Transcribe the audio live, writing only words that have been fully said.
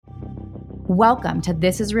Welcome to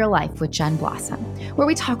This Is Real Life with Jen Blossom, where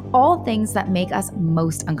we talk all things that make us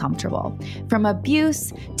most uncomfortable. From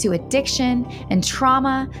abuse to addiction and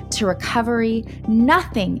trauma to recovery,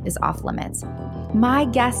 nothing is off limits. My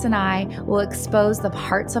guests and I will expose the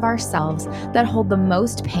parts of ourselves that hold the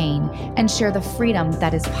most pain and share the freedom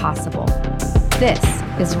that is possible. This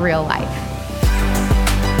is real life.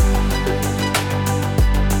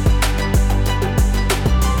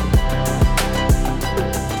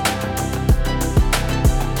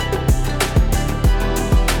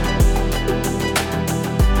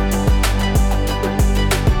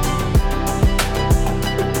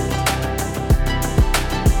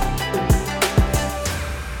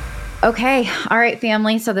 Okay. All right,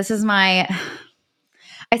 family. So this is I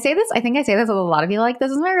think I say this with a lot of you, like,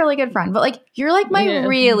 this is my really good friend, but like, you're like my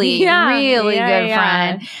really good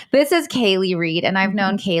friend. This is Kaylee Reed. And I've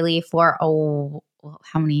known Kaylee for,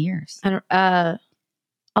 how many years? A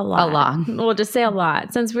lot. We'll just say a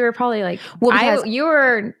lot, since we were probably like, you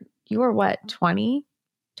were what, 20,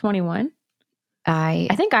 21? I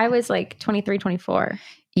think I was like 23, 24.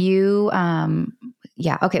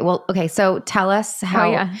 Yeah. Okay. Well, okay. So tell us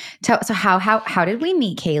how, how did we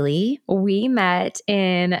meet, Kaylee? We met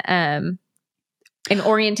in an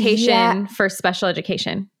orientation for special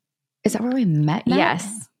education. Is that where we met?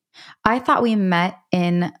 Yes. I thought we met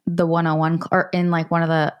in the 101 or in like one of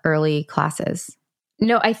the early classes.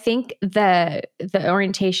 No, I think the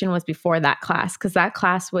orientation was before that class, because that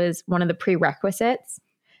class was one of the prerequisites.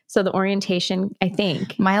 So the orientation, I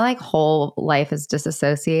think. My like whole life is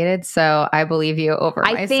disassociated, so I believe you over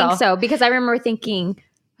myself. I think so, because I remember thinking,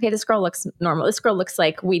 okay, this girl looks normal. This girl looks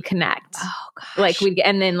like we'd connect. Oh gosh. Like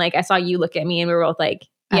and then like I saw you look at me and we were both like,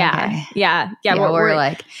 yeah. We're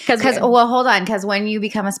like, because hold on. Because when you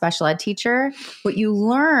become a special ed teacher, what you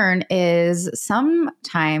learn is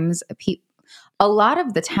sometimes a lot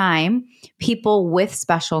of the time, people with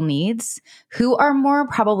special needs who are more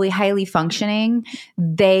probably highly functioning,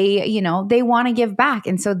 they want to give back.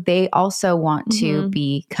 And so they also want to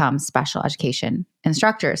become special education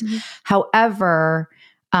instructors. Mm-hmm. However,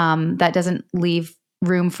 that doesn't leave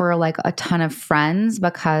room for like a ton of friends,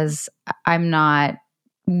 because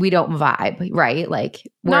we don't vibe, right?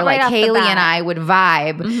 Like we're like Kaylee and I would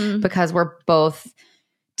vibe because we're both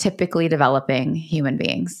typically developing human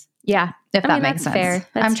beings. Yeah. If that makes sense. Fair.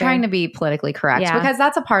 I'm trying to be politically correct because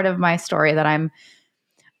that's a part of my story that I'm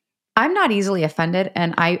not easily offended.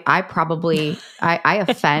 And I probably, I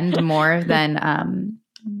offend more than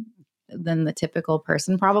the typical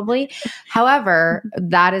person probably. However,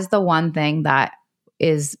 that is the one thing that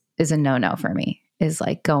is a no-no for me, is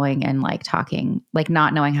like going and like talking, like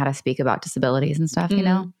not knowing how to speak about disabilities and stuff, you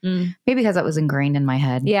know, maybe because that was ingrained in my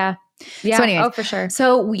head. Yeah. Yeah. So anyways, oh, for sure.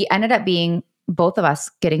 So we ended up being both of us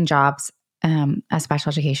getting jobs as special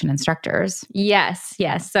education instructors. Yes.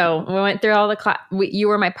 So we went through all the class. You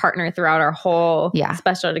were my partner throughout our whole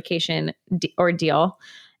special education ordeal.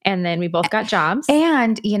 And then we both got jobs.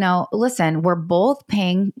 And, listen, we're both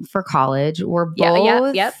paying for college. We're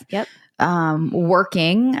both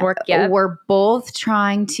working. We're both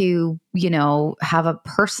trying to, have a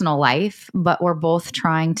personal life, but we're both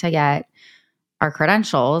trying to get our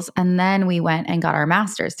credentials. And then we went and got our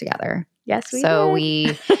masters together. Yes, we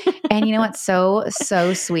did. And you know what's so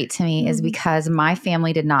sweet to me is because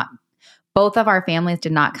both of our families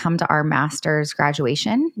did not come to our master's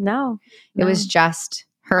graduation. No. It was just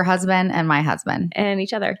her husband and my husband. And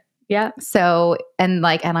each other. Yeah. So, and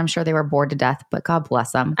I'm sure they were bored to death, but God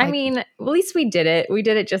bless them. I mean, at least we did it. We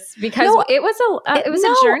did it just because it was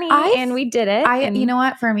a journey and we did it. You know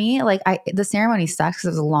what, for me, the ceremony sucks because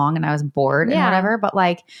it was long and I was bored and whatever, but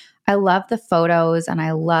I love the photos and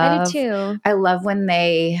I did too. I love when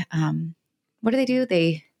they, what do they do?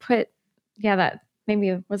 They put, that maybe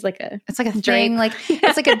it was like it's like a thing,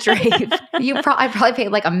 it's like a drape. I probably paid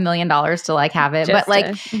like $1 million to like have it. Just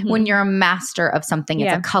but when you're a master of something,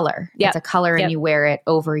 it's a color. It's a color and you wear it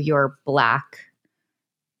over your black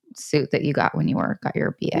suit that you got when you got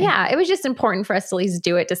your BA. Yeah. It was just important for us to at least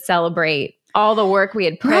do it to celebrate all the work we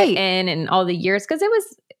had put in and all the years. Cause it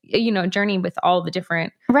was, journey with all the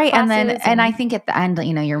different classes. And I think at the end,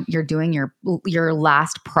 you're doing your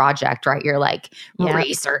last project, right? Your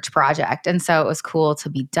research project. And so it was cool to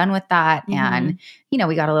be done with that. And,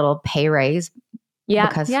 we got a little pay raise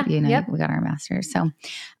because, we got our master's. So,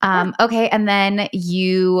 okay. And then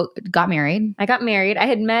you got married. I got married.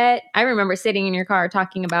 I remember sitting in your car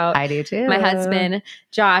talking about I do too. My husband,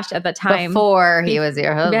 Josh, at the time. Before he was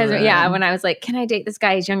your husband. Yeah. When I was like, can I date this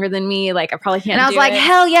guy? He's younger than me. Like, I probably can't. And I was like,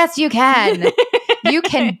 hell yes, you can. You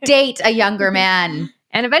can date a younger man.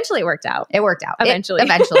 And eventually it worked out. Eventually.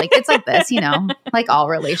 It's like this, like all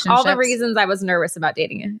relationships. All the reasons I was nervous about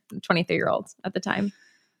dating a 23-year-old at the time.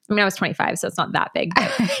 I mean, I was 25, so it's not that big.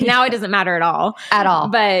 But now it doesn't matter at all.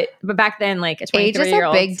 But back then, like a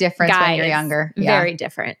 23-year-old age is a big difference when you're younger. Very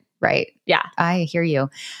different. Right. Yeah. I hear you.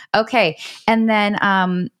 Okay. And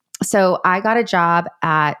then, so I got a job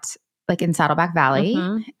in Saddleback Valley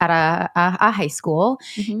at a high school.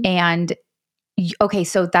 And okay,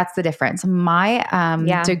 so that's the difference.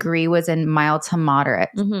 My degree was in mild to moderate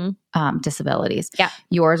disabilities. Yeah.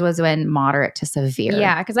 Yours was in moderate to severe.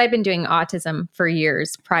 Yeah, because I'd been doing autism for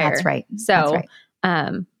years prior. That's right. So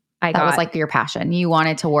that was like your passion. You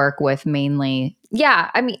wanted to work with mainly.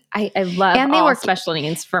 Yeah, I mean, I love all special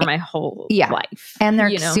needs for my whole life. And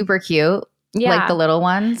they're super cute. Yeah. Like the little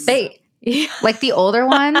ones. Like the older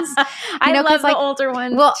ones. I love the older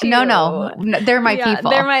ones. Well, too. No, they're my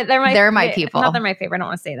people. They're my people. Not they're my favorite. I don't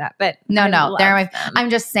want to say that, but no, they're my. I'm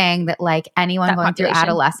just saying that like anyone going through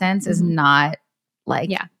adolescence is not like.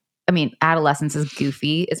 Yeah. I mean, adolescence is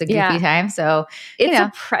goofy. It's a goofy time. So it's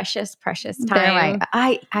a precious, precious time.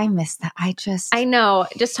 I miss that. I know.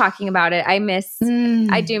 Just talking about it, I miss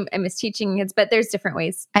teaching kids, but there's different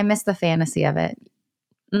ways. I miss the fantasy of it.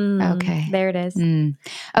 Okay. There it is.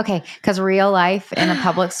 Okay. Because real life in a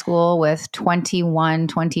public school with 21,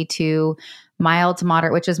 22, mild to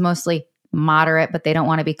moderate, which is mostly moderate, but they don't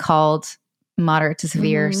want to be called moderate to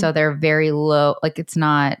severe. So they're very low. Like it's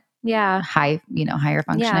not high, higher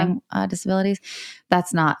functioning disabilities.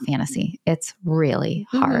 That's not fantasy. It's really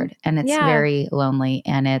hard and it's very lonely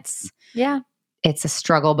and it's a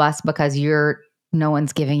struggle bus because no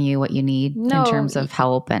one's giving you what you need in terms of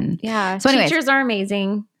help. And so anyways, teachers are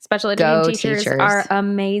amazing. Special education teachers are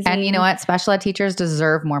amazing. And you know what? Special ed teachers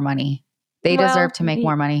deserve more money. They deserve to make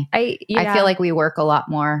more money. I feel like we work a lot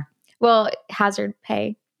more. Well, hazard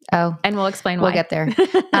pay. Oh, and we'll explain why. We'll get there.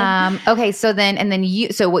 Okay.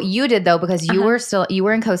 So what you did though, because you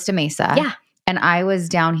were in Costa Mesa. Yeah. And I was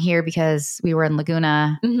down here because we were in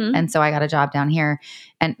Laguna. And so I got a job down here.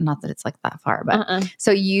 And not that it's like that far, but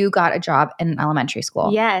so you got a job in elementary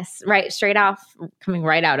school. Yes. Right. Straight off, coming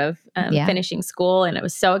right out of finishing school. And it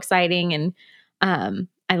was so exciting. And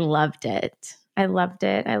I loved it. I loved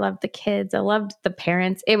the kids. I loved the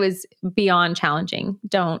parents. It was beyond challenging.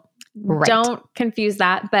 Don't confuse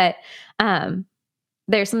that. But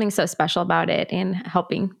there's something so special about it in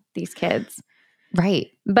helping these kids.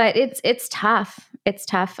 Right. But it's tough. It's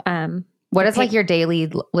tough. What is like your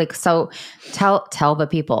daily, like, so tell the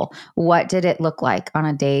people, what did it look like on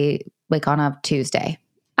a day, like on a Tuesday,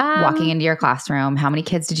 walking into your classroom? How many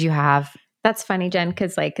kids did you have? That's funny, Jen.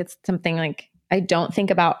 Cause like, it's something like I don't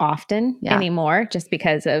think about often anymore just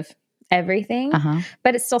because of everything,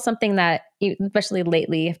 but it's still something that especially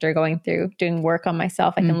lately after going through doing work on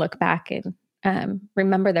myself, I can look back and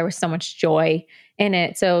remember there was so much joy in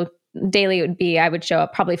it. So daily it would be, I would show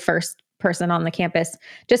up probably first person on the campus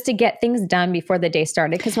just to get things done before the day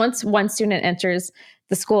started. Because once one student enters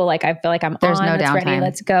the school, like I feel like there's no downtime. Ready,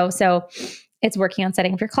 let's go. So it's working on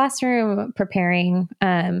setting up your classroom, preparing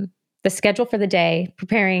the schedule for the day,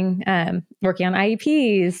 preparing, working on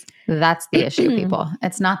IEPs. That's the issue, people.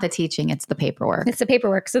 It's not the teaching, it's the paperwork. It's the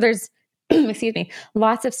paperwork. So there's,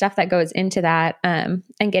 lots of stuff that goes into that and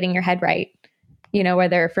getting your head right.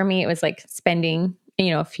 Whether for me, it was like spending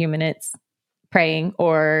a few minutes praying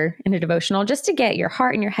or in a devotional just to get your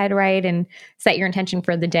heart and your head right and set your intention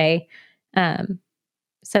for the day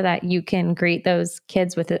so that you can greet those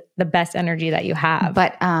kids with the best energy that you have.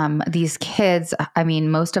 But these kids, I mean,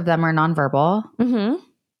 most of them are nonverbal.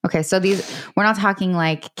 Okay. So we're not talking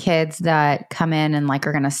like kids that come in and like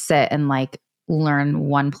are going to sit and like learn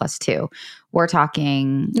 1 + 2. We're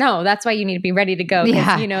talking. No, that's why you need to be ready to go.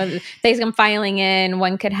 They come filing in.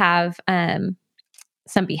 One could have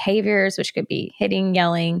some behaviors, which could be hitting,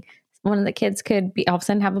 yelling. One of the kids could be all of a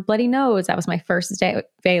sudden have a bloody nose. That was my first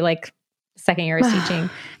day, like second year of teaching.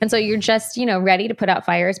 And so you're just, ready to put out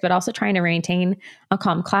fires, but also trying to maintain a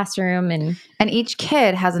calm classroom. And each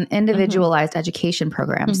kid has an individualized education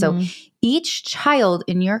program. So each child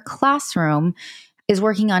in your classroom is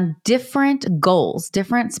working on different goals,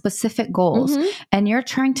 different specific goals. And you're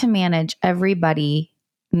trying to manage everybody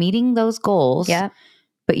meeting those goals. Yeah.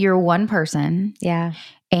 But you're one person. Yeah.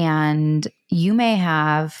 And you may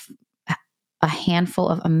have a handful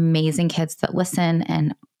of amazing kids that listen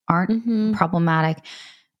and aren't problematic.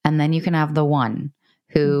 And then you can have the one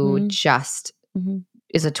who just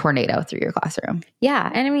is a tornado through your classroom. Yeah.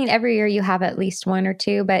 And I mean, every year you have at least one or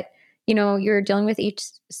two, but you're dealing with each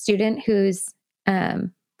student who's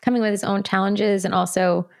coming with his own challenges and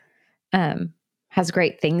also has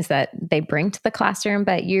great things that they bring to the classroom,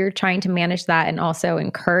 but you're trying to manage that and also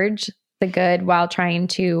encourage the good while trying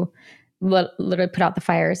to literally put out the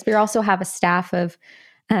fires. We also have a staff of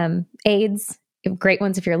aides, great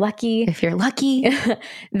ones if you're lucky.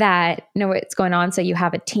 That know what's going on. So you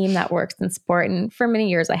have a team that works in sport. And for many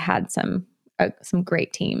years, I had some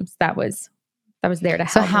great teams that was there to help.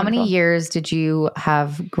 So how many years did you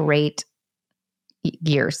have great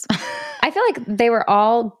years? I feel like they were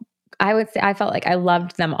all, I would say, I felt like I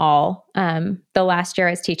loved them all. The last year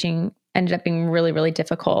I was teaching ended up being really, really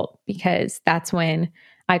difficult because that's when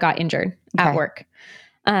I got injured at work.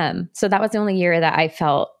 So that was the only year that I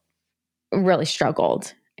felt really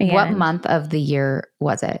struggled. And what month of the year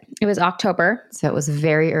was it? It was October. So it was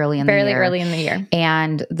very early in the year. Fairly early in the year.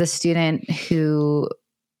 And the student who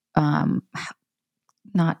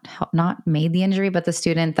not made the injury, but the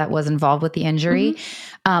student that was involved with the injury,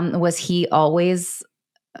 was he always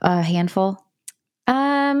a handful?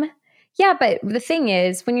 Yeah, but the thing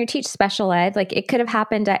is, when you teach special ed, like it could have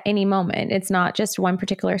happened at any moment. It's not just one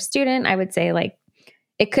particular student. I would say like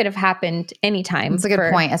it could have happened anytime. That's a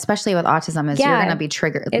good point, especially with autism, is you're going to be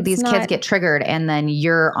triggered. These kids get triggered and then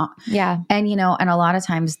you're, and you know, and a lot of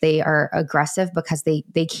times they are aggressive because they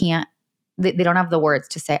can't, they don't have the words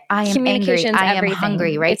to say, I am angry, I am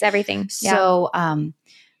hungry, right? It's everything. So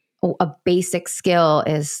a basic skill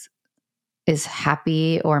is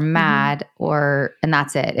happy or mad and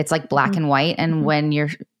that's it. It's like black and white. And when you're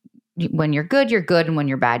good, you're good. And when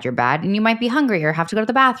you're bad, you're bad. And you might be hungry or have to go to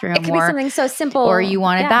the bathroom. It could be something so simple. Or you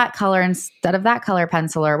wanted that color instead of that color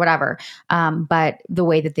pencil or whatever. But the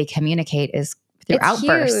way that they communicate is through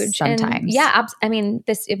outbursts huge. Sometimes. And I mean,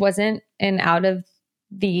 it wasn't an out of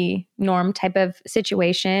the norm type of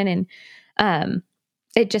situation. And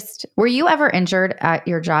it just... Were you ever injured at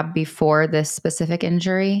your job before this specific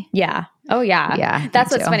injury? Yeah. Oh yeah. Yeah.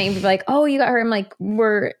 That's what's funny. People are like, oh, you got hurt. I'm like,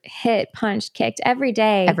 we're hit, punched, kicked every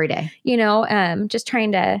day. Every day. You know, just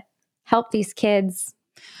trying to help these kids.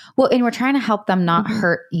 Well, and we're trying to help them not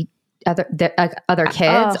hurt other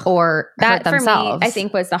kids or hurt themselves. For me, I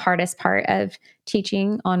think was the hardest part of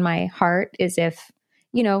teaching on my heart is if,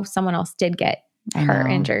 you know, someone else did get hurt,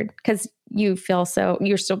 injured, because you're so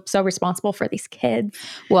responsible for these kids.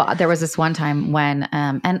 Well, there was this one time when,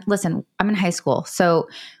 and listen, I'm in high school. So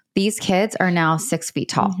these kids are now 6 feet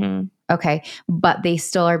tall. Okay. But they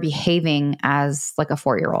still are behaving as like a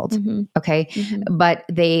 4-year-old. Okay. But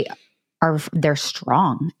they're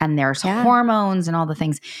strong and there's hormones and all the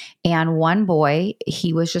things. And one boy,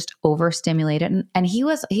 he was just overstimulated and he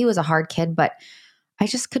was a hard kid, but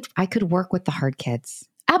I could work with the hard kids.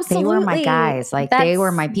 Absolutely. They were my guys. Like they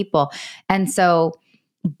were my people. And so,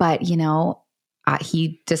 but you know,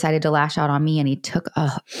 he decided to lash out on me and he took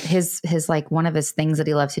his like one of his things that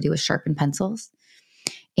he loved to do was sharpen pencils.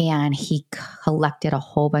 And he collected a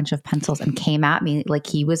whole bunch of pencils and came at me like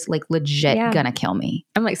he was like legit gonna kill me.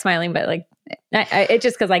 I'm like smiling, but like it's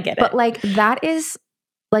just because I get it. But like that is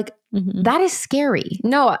like that is scary.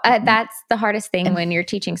 No, that's the hardest thing when you're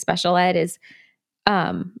teaching special ed is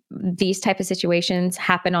these type of situations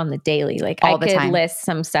happen on the daily. Like I could list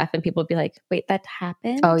some stuff and people would be like, wait, that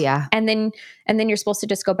happened? Oh yeah. And then you're supposed to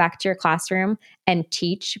just go back to your classroom and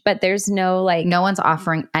teach, but there's no one's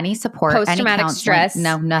offering any support, post-traumatic stress,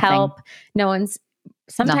 nothing. Help.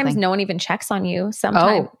 Sometimes no one even checks on you.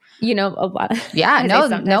 Sometimes, you know, a lot. Yeah.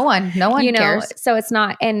 no one you cares. So it's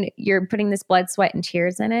not, and you're putting this blood, sweat and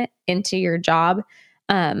tears into your job.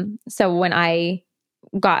 So when I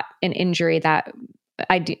got an injury that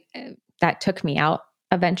took me out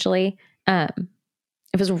eventually.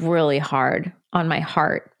 It was really hard on my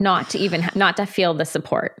heart not to feel the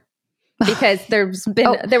support because there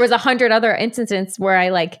was 100 other instances where I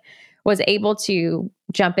like was able to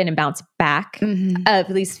jump in and bounce back, at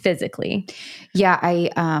least physically. Yeah.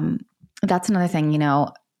 That's another thing, you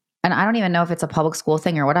know, and I don't even know if it's a public school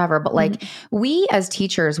thing or whatever, but like we as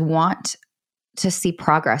teachers want to see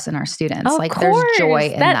progress in our students. Like there's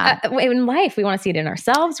joy in that. In life, we want to see it in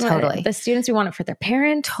ourselves. Totally. The students, we want it for their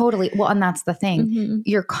parents. Totally. Well, and that's the thing.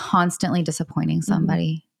 You're constantly disappointing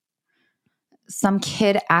somebody. Some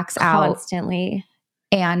kid acts out. Constantly.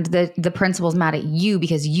 And the principal's mad at you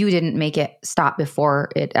because you didn't make it stop before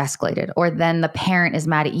it escalated. Or then the parent is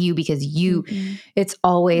mad at you because it's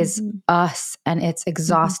always us and it's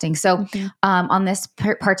exhausting. So on this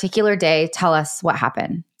particular day, tell us what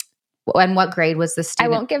happened. And what grade was the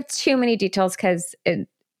student? I won't give too many details because it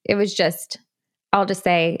was just, I'll just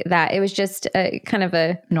say that it was just a kind of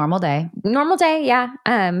a normal day. Yeah.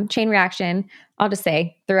 Chain reaction. I'll just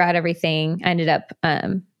say throughout everything, I ended up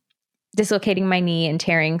dislocating my knee and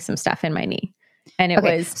tearing some stuff in my knee. And it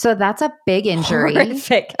was so that's a big injury.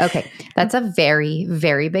 Horrific. Okay. That's a very,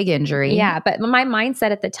 very big injury. Yeah. But my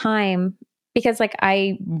mindset at the time, because like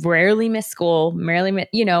I rarely miss school,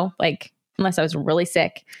 like unless I was really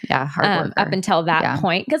sick. Yeah. Hard up until that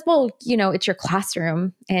point. Because, it's your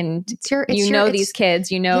classroom and these kids,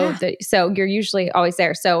 so you're usually always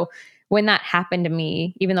there. So when that happened to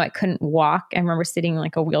me, even though I couldn't walk, I remember sitting in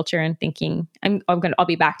like a wheelchair and thinking, I'll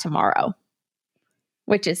be back tomorrow,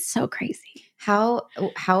 which is so crazy. How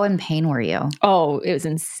in pain were you? Oh, it was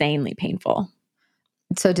insanely painful.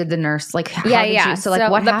 So did the nurse so like what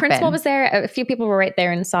happened? The principal was there. A few people were right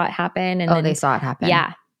there and saw it happen. And then, they saw it happen.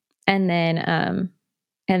 Yeah. And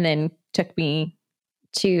then took me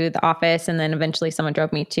to the office, and then eventually someone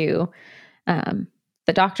drove me to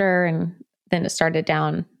the doctor, and then it started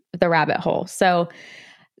down the rabbit hole. So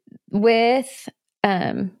with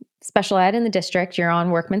special ed in the district, you're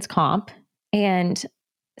on workman's comp, and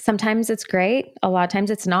sometimes it's great. A lot of times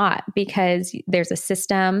it's not, because there's a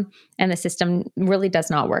system, and the system really does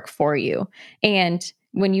not work for you. And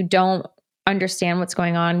when you don't understand what's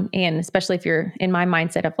going on, and especially if you're in my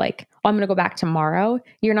mindset of like, I'm going to go back tomorrow,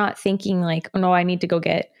 you're not thinking like, oh no, I need to go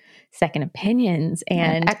get second opinions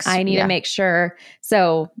and I need to make sure.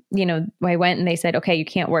 So, I went and they said, okay, you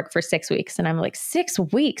can't work for 6 weeks. And I'm like, 6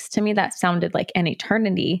 weeks? To me, that sounded like an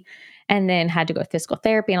eternity. And then had to go physical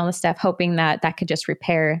therapy and all this stuff, hoping that could just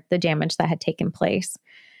repair the damage that had taken place.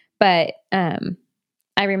 But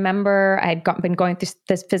I remember I'd been going through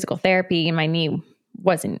this physical therapy, and my knee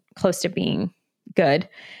wasn't close to being good.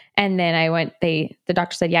 And then I went, the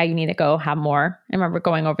doctor said, yeah, you need to go have more. I remember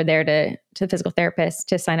going over there to the physical therapist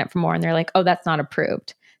to sign up for more. And they're like, oh, that's not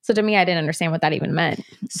approved. So to me, I didn't understand what that even meant.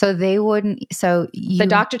 So the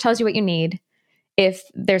doctor tells you what you need. If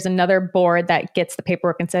there's another board that gets the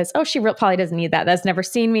paperwork and says, oh, she probably doesn't need that. That's never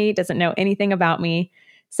seen me, doesn't know anything about me.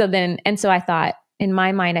 So I thought, in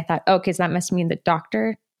my mind, okay, so that must mean the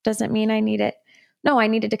doctor doesn't mean I need it. No, I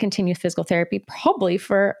needed to continue physical therapy probably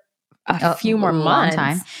for a few more months.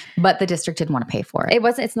 Time, but the district didn't want to pay for it.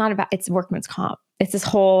 It's workman's comp. It's this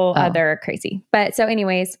whole other crazy. But so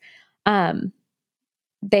anyways, I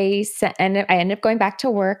ended up going back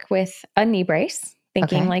to work with a knee brace,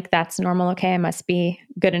 thinking like that's normal. Okay, I must be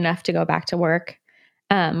good enough to go back to work.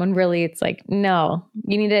 When really it's like, no,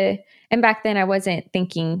 you need to. And back then I wasn't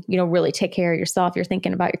thinking, really take care of yourself. You're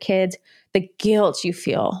thinking about your kids, the guilt you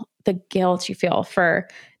feel for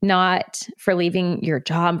leaving your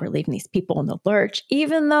job, or leaving these people in the lurch,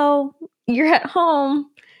 even though you're at home,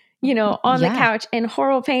 on the couch in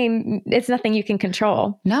horrible pain. It's nothing you can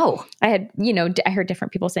control. No. I heard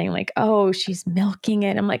different people saying like, oh, she's milking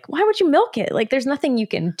it. I'm like, why would you milk it? Like, there's nothing you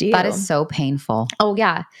can do. That is so painful. Oh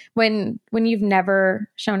yeah. When you've never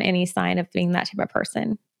shown any sign of being that type of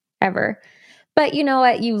person ever. But you know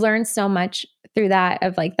what? You learn so much through that,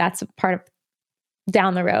 of like, that's a part of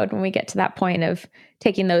down the road when we get to that point of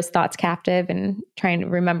taking those thoughts captive and trying to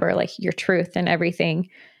remember like your truth and everything.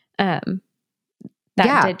 That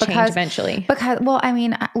did change eventually. Because,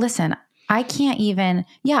 listen, I can't even,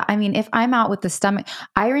 if I'm out with the stomach,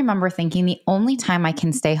 I remember thinking the only time I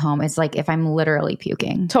can stay home is like if I'm literally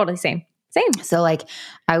puking. Totally same. So like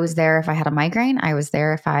I was there if I had a migraine, I was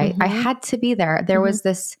there if I had to be there. There was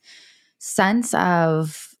this sense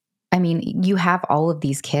of, you have all of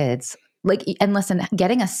these kids. Like, and listen,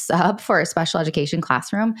 getting a sub for a special education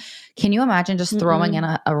classroom, can you imagine just throwing in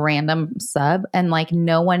a random sub and like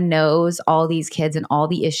no one knows all these kids and all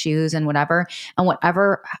the issues and whatever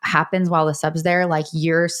happens while the sub's there, like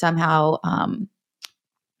you're somehow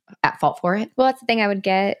at fault for it? Well, that's the thing. I would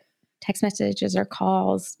get text messages or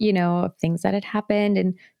calls, of things that had happened,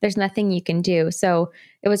 and there's nothing you can do. So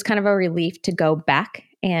it was kind of a relief to go back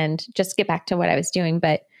and just get back to what I was doing.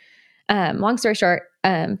 But long story short,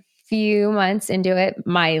 few months into it,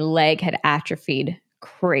 my leg had atrophied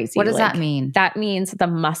crazy. What does that mean? That means the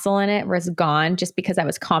muscle in it was gone, just because I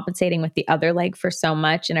was compensating with the other leg for so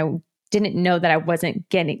much, and I didn't know that I wasn't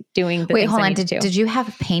doing the things I needed to. Did you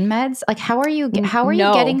have pain meds? Like, how are you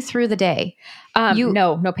getting through the day?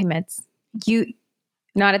 No pain meds.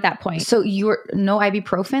 Not at that point. So you were no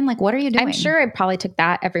ibuprofen? Like, what are you doing? I'm sure I probably took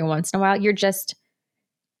that every once in a while. You're just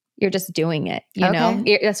doing it, know?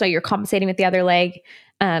 That's why you're compensating with the other leg.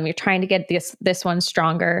 You're trying to get this one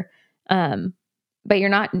stronger. But you're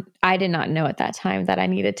not, I did not know at that time that I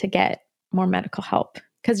needed to get more medical help,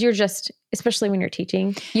 because you're just, especially when you're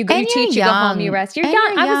teaching, you teach, you go home, you rest. You're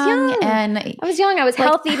young. I was young. I was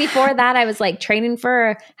healthy before that. I was like training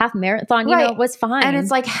for a half marathon, it was fine. And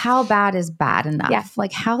it's like, how bad is bad enough? Yeah.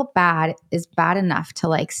 Like, how bad is bad enough to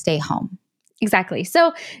like stay home? Exactly.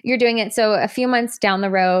 So you're doing it. So a few months down the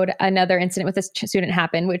road, another incident with a student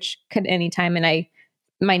happened, which could anytime. And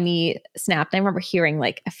my knee snapped. I remember hearing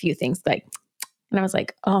like a few things like, and I was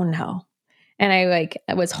like, oh no. And I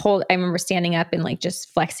remember standing up and like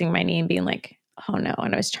just flexing my knee and being like, oh no.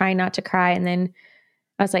 And I was trying not to cry. And then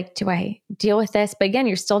I was like, do I deal with this? But again,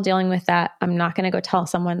 you're still dealing with that. I'm not going to go tell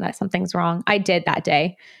someone that something's wrong. I did that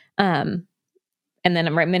day. And then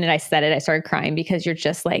the minute I said it, I started crying because you're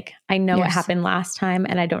just like, I know what happened last time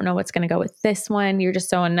and I don't know what's going to go with this one. You're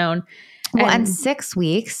just so unknown. Well, and 6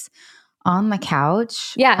 weeks on the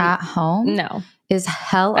couch at home is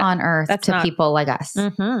hell on earth to people like us.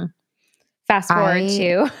 Mm-hmm. Fast forward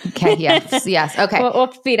to. Okay. Yes. Okay.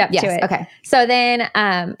 We'll speed up to it. Okay. So then,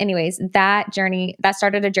 anyways, that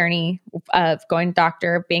started a journey of going to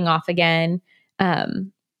doctor, being off again. How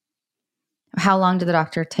long did the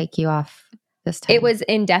doctor take you off this time? It was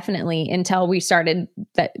indefinitely until we started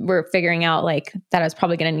that we're figuring out like that I was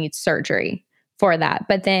probably going to need surgery for that.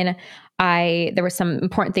 But then there were some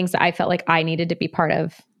important things that I felt like I needed to be part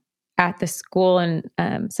of at the school. And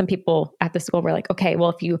some people at the school were like, okay,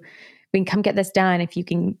 well, we can come get this done. If you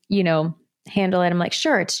can, handle it. I'm like,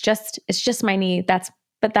 sure. It's just my knee. That's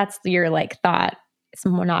your like thought. It's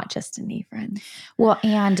not just a knee, friend. Well,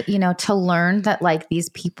 and to learn that like these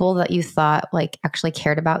people that you thought like actually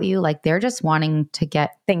cared about you, like they're just wanting to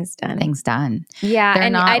get things done. Yeah. They're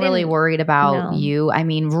not really worried about you. I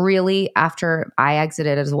mean, really after I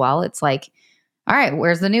exited as well, it's like, all right,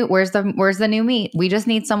 where's the new meat? We just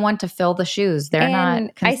need someone to fill the shoes. They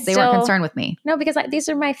weren't concerned with me. No, because these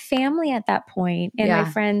are my family at that point and my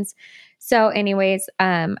friends. So anyways,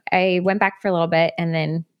 I went back for a little bit and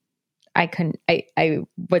then I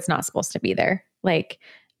was not supposed to be there. Like,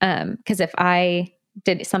 cause if I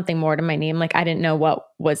did something more to my knee, I'm like, I didn't know what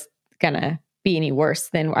was gonna be any worse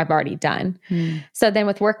than I've already done. So then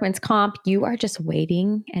with workman's comp, you are just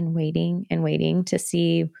waiting and waiting and waiting to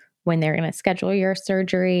see when they're going to schedule your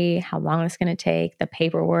surgery, how long it's going to take, the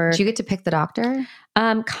paperwork. Did you get to pick the doctor?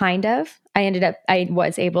 Kind of. I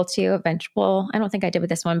was able to eventually, I don't think I did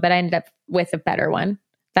with this one, but I ended up with a better one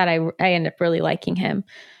that I ended up really liking him.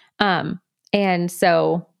 And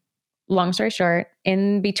so long story short,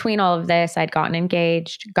 in between all of this, I'd gotten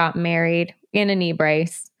engaged, got married in a knee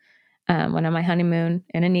brace, went on my honeymoon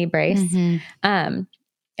in a knee brace. Mm-hmm.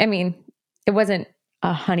 I mean, it wasn't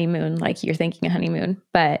a honeymoon like you're thinking a honeymoon,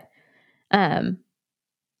 but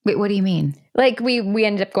wait, what do you mean? Like we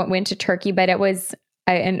ended up went to Turkey, but it was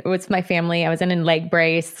my family. I was in a leg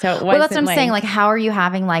brace. So it wasn't that's what I'm saying. Like, how are you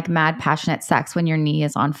having like mad passionate sex when your knee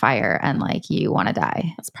is on fire and like you want to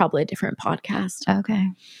die? That's probably a different podcast. Okay.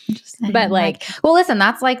 Interesting. But like, well, listen,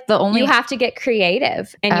 that's like the only, you have to get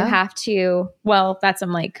creative and you have to,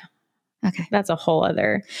 I'm like, okay, that's a whole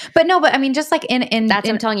other. But I mean, just like I'm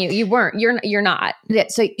telling you, you're not. Yeah,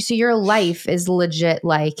 so your life is legit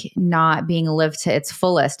like not being lived to its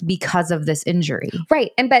fullest because of this injury,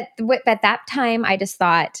 right? And but at that time, I just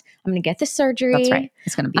thought I'm going to get the surgery. That's right.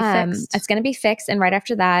 It's going to be fixed. It's going to be fixed. And right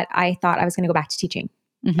after that, I thought I was going to go back to teaching.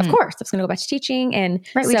 Mm-hmm. Of course, I was going to go back to teaching, and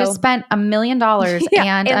right, we just spent $1 million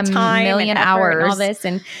and a million hours and all this,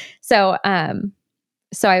 and so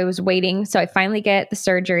so I was waiting. So I finally get the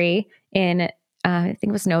surgery in, I think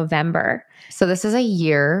it was November. So this is a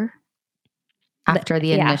year after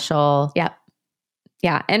the initial. Yep.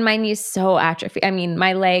 Yeah. And my knee's so atrophied. I mean,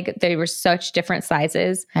 my leg, they were such different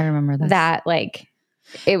sizes. I remember this. That like,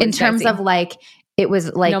 it was in terms of like, it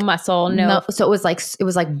was like no muscle, no. So it was like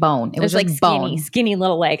bone. It was like bone. Skinny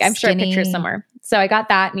little leg. I'm sure I have pictures somewhere. So I got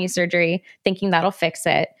that knee surgery thinking that'll fix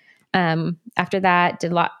it. After that,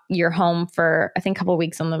 you're home for, I think, a couple of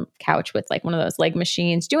weeks on the couch with like one of those leg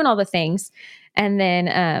machines, doing all the things. And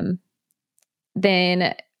then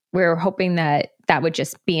we were hoping that would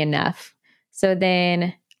just be enough. So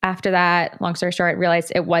then after that, long story short, I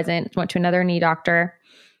realized it wasn't, went to another knee doctor,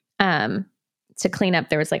 to clean up.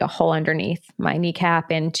 There was like a hole underneath my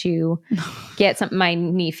kneecap and to get my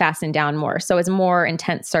knee fastened down more. So it was more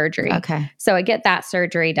intense surgery. Okay. So I get that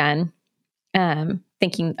surgery done.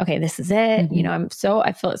 Thinking, okay, this is it. Mm-hmm.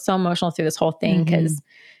 I feel so emotional through this whole thing because,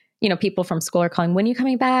 people from school are calling, when are you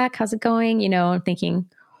coming back? How's it going? I'm thinking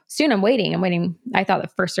soon. I'm waiting. I thought the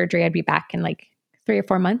first surgery I'd be back in like 3 or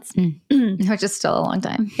 4 months. Which is still a long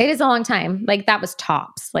time. It is a long time. Like that was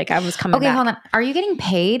tops. Like I was coming back. Okay, hold on. Are you getting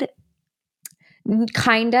paid?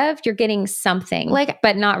 Kind of. You're getting something,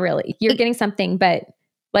 but not really. You're getting something, but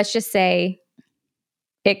let's just say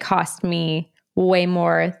it cost me way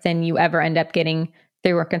more than you ever end up getting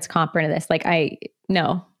through workers' comp into this. Like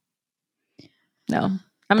no. I'm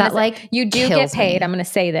that, gonna say, you do get paid. Me. I'm going to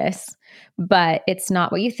say this. but it's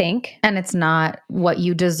not what you think. And it's not what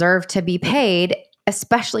you deserve to be paid,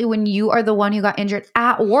 especially when you are the one who got injured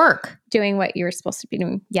at work. Doing what you're supposed to be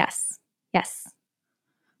doing. Yes.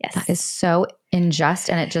 That is so unjust,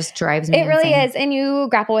 and it just drives me insane. It really is. And you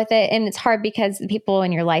grapple with it, and it's hard because people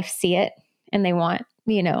in your life see it and they want,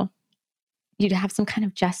 you to have some kind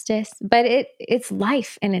of justice, but it's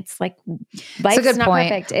life, and it's like, life's not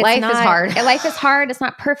perfect. Life is hard. Life is hard. It's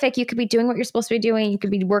not perfect. You could be doing what you're supposed to be doing. You could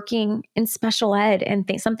be working in special ed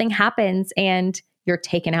and something happens and you're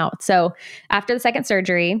taken out. So after the second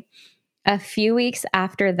surgery, a few weeks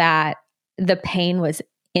after that, the pain was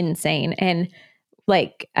insane. And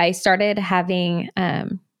like I started having,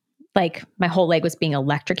 like my whole leg was being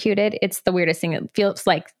electrocuted. It's the weirdest thing. It feels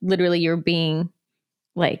like literally you're being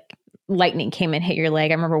like lightning came and hit your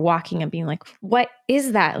leg. I remember walking and being like, what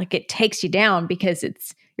is that? Like it takes you down because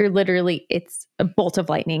it's a bolt of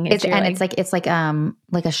lightning. It's like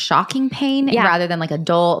a shocking pain rather than like a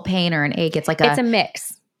dull pain or an ache. It's a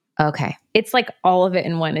mix. Okay. It's like all of it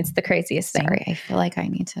in one. It's the craziest thing. Sorry. I feel like I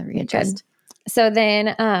need to readjust. So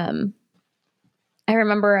then, I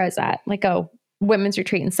remember I was at like a women's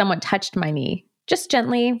retreat and someone touched my knee just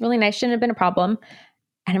gently, really nice. Shouldn't have been a problem.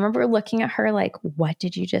 And I remember looking at her like, what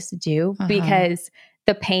did you just do? Because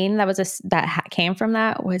the pain that came from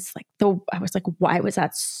that was like, I was like, why was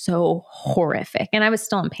that so horrific? And I was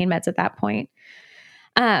still on pain meds at that point.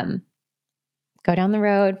 Go down the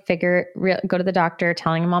road, go to the doctor,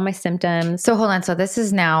 telling him all my symptoms. So hold on. So this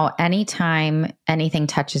is now anytime anything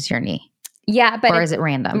touches your knee. Yeah. Or is it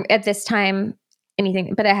random? At this time,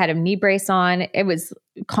 anything, but I had a knee brace on. It was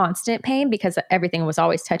constant pain because everything was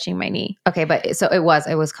always touching my knee. Okay. But so it was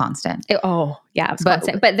constant. It was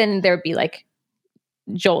constant. But then there would be like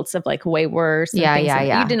jolts of like way worse. Yeah.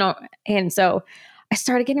 You didn't know. And so I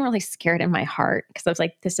started getting really scared in my heart because I was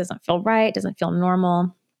like, this doesn't feel right. It doesn't feel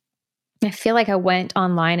normal. I feel like I went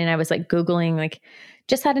online and I was like Googling, like,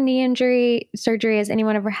 just had a knee surgery. Has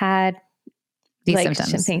anyone ever had these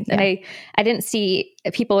symptoms? Yeah. And I didn't see,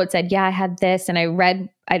 people had said, yeah, I had this. And I read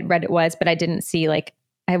it was, but I didn't see like,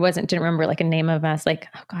 didn't remember like a name of us. Like,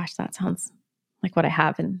 oh gosh, that sounds like what I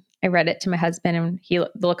have. And I read it to my husband and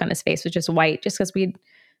the look on his face was just white, just because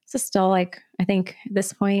still like, I think at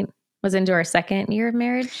this point was into our second year of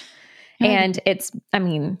marriage. And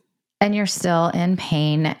and you're still in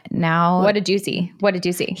pain now. What a doozy.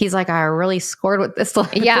 He's like, I really scored with this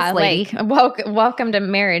lady. Like welcome to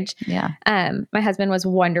marriage. Yeah. My husband was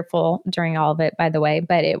wonderful during all of it, by the way,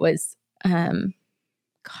 but it was,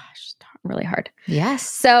 really hard. Yes.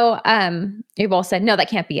 So, we both said, no, that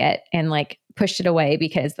can't be it. And like pushed it away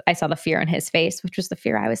because I saw the fear on his face, which was the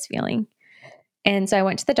fear I was feeling. And so I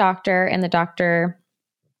went to the doctor, and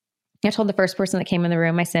I told the first person that came in the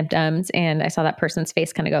room my symptoms, and I saw that person's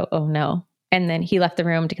face kind of go, oh no. And then he left the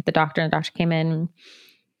room to get the doctor, and the doctor came in.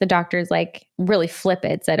 The doctor's like really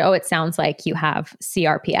flippant, said, oh, it sounds like you have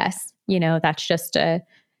CRPS. That's just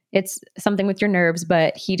it's something with your nerves,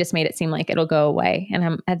 but he just made it seem like it'll go away. And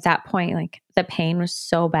I'm at that point, like the pain was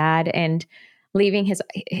so bad, and leaving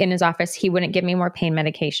in his office, he wouldn't give me more pain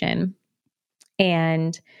medication.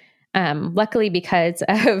 And luckily, because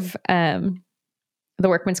of the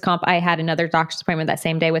workman's comp, I had another doctor's appointment that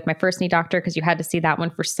same day with my first knee doctor, because you had to see that one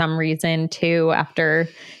for some reason too. After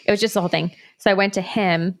it was just the whole thing. So I went to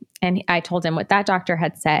him and I told him what that doctor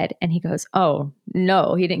had said, and he goes, oh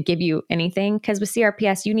no, he didn't give you anything, because with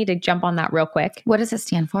CRPS you need to jump on that real quick. What does it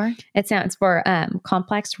stand for? It stands for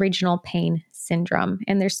complex regional pain syndrome,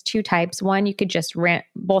 and there's two types. One you could just one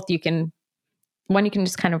you can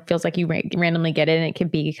just kind of feels like you randomly get it, and it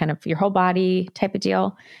could be kind of your whole body type of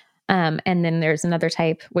deal. And then there's another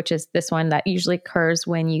type, which is this one that usually occurs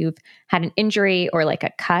when you've had an injury or like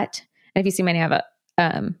a cut. And if you see mine, I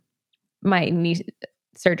have my knee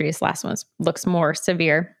surgery, this last one looks more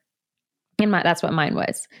severe. And that's what mine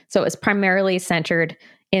was. So it was primarily centered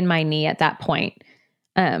in my knee at that point.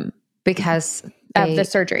 Because of the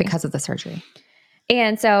surgery.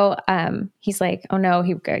 And so he's like, oh no,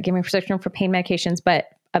 he gave me a prescription for pain medications, but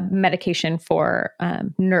a medication for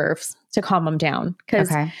nerves to calm them down. Because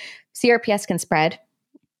CRPS can spread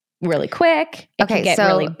really quick. It can get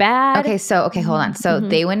really bad. Hold on. So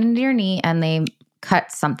they went into your knee and they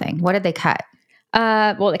cut something. What did they cut?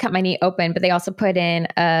 Well, they cut my knee open, but they also put in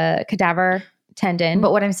a cadaver tendon.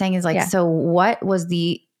 But what I'm saying is so why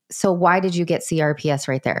did you get CRPS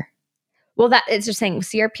right there? Well, it's just saying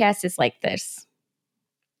CRPS is like this.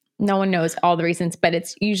 No one knows all the reasons, but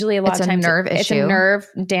it's usually a lot of times it's a nerve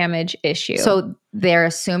damage issue. So they're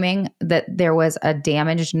assuming that there was a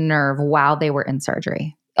damaged nerve while they were in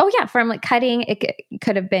surgery. Oh yeah. From like cutting, it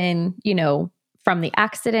could have been, from the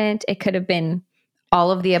accident. It could have been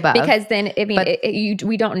All of the above. Because then, I mean,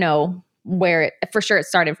 we don't know where for sure it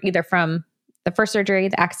started, either from the first surgery,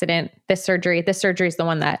 the accident, this surgery. This surgery is the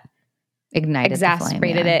one that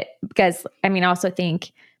exacerbated it. Because I mean, I also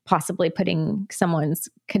think possibly putting someone's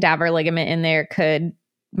cadaver ligament in there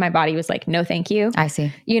my body was like, no, thank you. I see.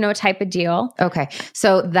 Type of deal. Okay.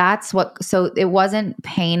 So so it wasn't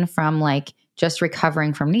pain from like just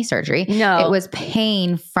recovering from knee surgery. No. It was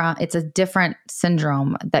pain it's a different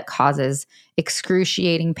syndrome that causes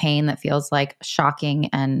excruciating pain that feels like shocking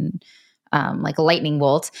and like a lightning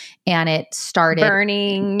bolt. And it started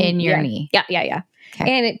burning in your knee. Yeah. Okay.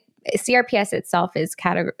 And CRPS itself is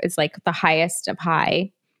like the highest of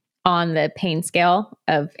high on the pain scale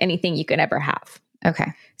of anything you could ever have.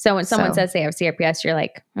 Okay. So when someone says they have CRPS, you're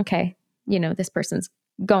like, okay, this person's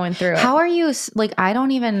going through it. How are you, like, I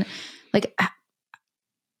don't even, like,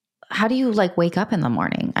 how do you like wake up in the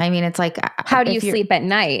morning? I mean, it's like, how do you sleep at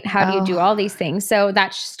night? How do you do all these things? So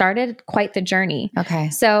that started quite the journey.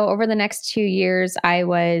 Okay. So over the next 2 years, I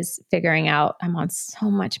was figuring out I'm on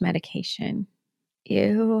so much medication.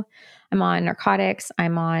 I'm on narcotics.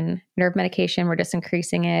 I'm on nerve medication. We're just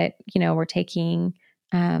increasing it. We're taking,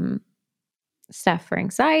 stuff for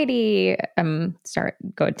anxiety, start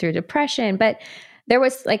going through depression. But there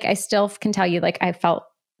was like, I still can tell you, like, I felt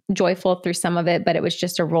joyful through some of it, but it was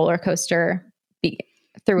just a roller coaster through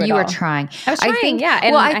it all. You were trying. I was trying, yeah.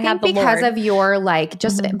 And I think because of your like,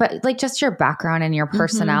 but like just your background and your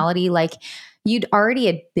personality, like you'd already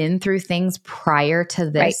had been through things prior to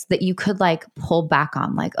this that you could like pull back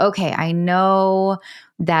on. Like, okay, I know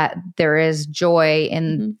that there is joy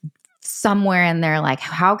in somewhere in there. Like,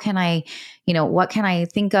 how can I, what can I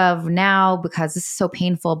think of now? Because this is so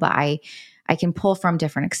painful, but I can pull from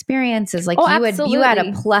different experiences. Like you had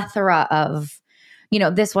a plethora of,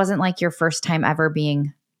 this wasn't like your first time ever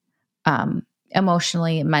being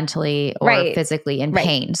emotionally, mentally, or physically in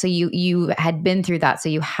pain. So you had been through that. So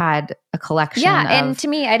you had a collection. Yeah. And to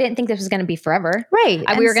me, I didn't think this was going to be forever. Right.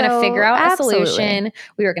 We were going to figure out a solution.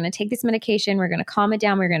 We were going to take this medication. We were going to calm it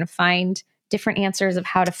down. We were going to find different answers of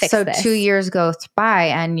how to fix this. So 2 years go by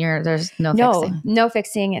and there's no fixing. No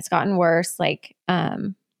fixing. It's gotten worse. Like,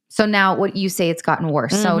 so now what you say it's gotten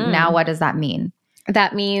worse. So now what does that mean?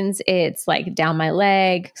 That means it's like down my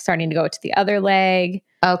leg, starting to go to the other leg.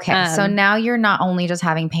 Okay. So now you're not only just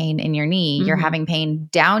having pain in your knee, you're having pain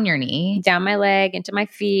down your knee. Down my leg, into my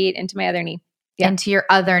feet, into my other knee. Yeah. Into your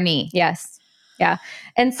other knee. Yes. Yeah.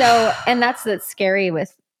 And so, and that's scary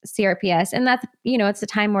with CRPS. And that's, it's the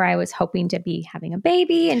time where I was hoping to be having a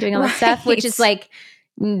baby and doing all this stuff, which is like,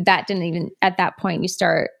 that didn't even, at that point, you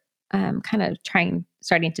start kind of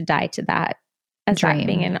starting to die to that as dream. That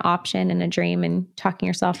being an option and a dream, and talking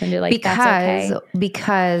yourself into like, that's okay.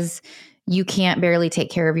 Because you can't barely take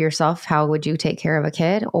care of yourself. How would you take care of a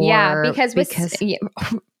kid? Or because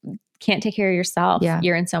can't take care of yourself. Yeah.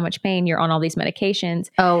 You're in so much pain. You're on all these medications.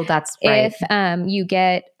 Oh, that's right. If you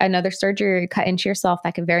get another surgery cut into yourself,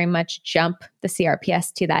 that could very much jump the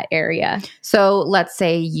CRPS to that area. So let's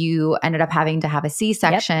say you ended up having to have a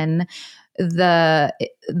C-section. Yep.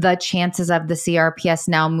 The chances of the CRPS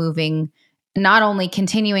now moving, not only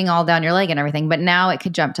continuing all down your leg and everything, but now it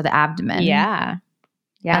could jump to the abdomen. Yeah.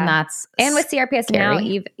 Yeah. And with CRPS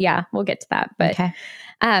scary. Now, we'll get to that. But okay.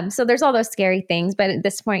 So there's all those scary things, but at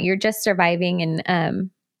this point you're just surviving.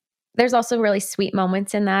 And there's also really sweet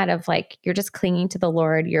moments in that of like, you're just clinging to the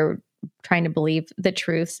Lord. You're trying to believe the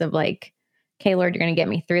truths of like, okay, Lord, you're going to get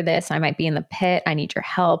me through this. I might be in the pit. I need your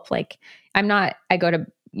help. Like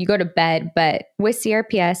you go to bed, but with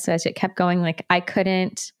CRPS, as it kept going, like I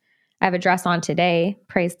have a dress on today.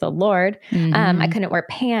 Praise the Lord. I couldn't wear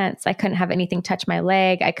pants. I couldn't have anything touch my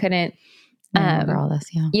leg. I couldn't. I remember all this.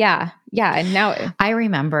 Yeah. And now I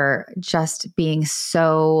remember just being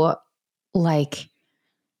so like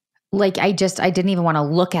I didn't even want to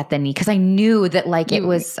look at the knee because I knew that like it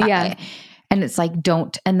was. Yeah. And it's like,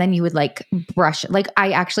 don't. And then you would like brush it. Like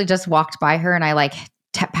I actually just walked by her and I like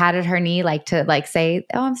patted her knee, like to like say,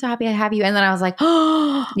 oh, I'm so happy I have you. And then I was like,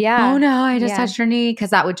 oh no, I just touched her knee. Cause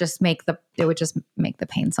that would just make the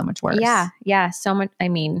pain so much worse. Yeah. So much. I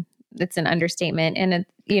mean, it's an understatement. And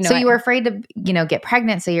so you were afraid to, get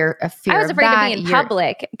pregnant. So you're I was afraid to be in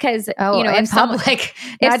public because, in public,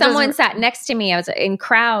 if someone sat next to me, I was in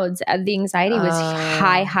crowds, the anxiety was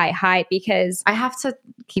high because I have to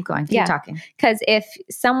keep going. Keep talking. Cause if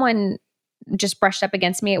someone just brushed up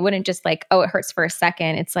against me, it wouldn't just like, oh, it hurts for a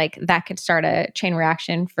second. It's like that could start a chain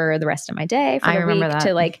reaction for the rest of my day, for the week,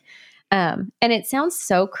 to like, And it sounds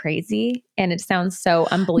so crazy and it sounds so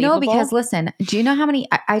unbelievable. No, because listen, do you know how many,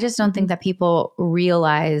 I just don't think that people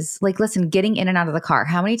realize, like, listen, getting in and out of the car,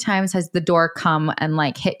 how many times has the door come and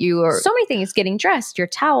like hit you? Or so many things, getting dressed, your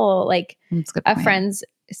towel, like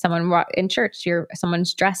someone in church,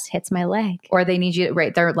 someone's dress hits my leg. Or they need you,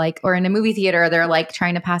 right? They're like, or in a movie theater, they're like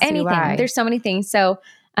trying to pass you by. There's so many things. So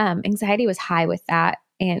anxiety was high with that.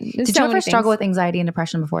 And did you ever struggle with anxiety and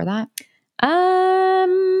depression before that?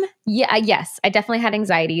 Yes, I definitely had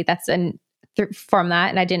anxiety. That's from that,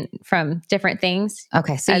 and I didn't from different things.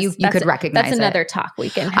 Okay, so you could recognize that's another talk we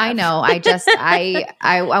can have. I know. I just I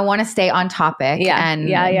want to stay on topic.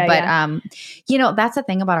 But you know, that's the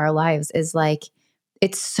thing about our lives is like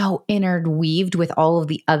it's so interweaved with all of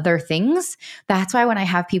the other things. That's why when I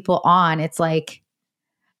have people on, it's like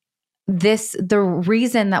the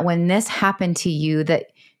reason that when this happened to you,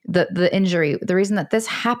 that the injury, the reason that this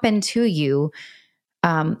happened to you,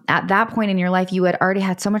 at that point in your life, you had already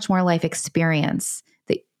had so much more life experience.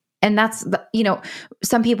 And that's,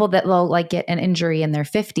 some people that will like get an injury in their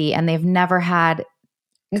 50 and they've never had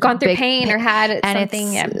gone through pain or had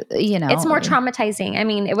something, it's more traumatizing. I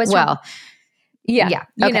mean, it was,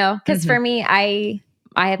 because for me, I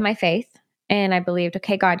have my faith and I believed,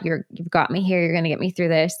 okay, God, you've got me here. You're going to get me through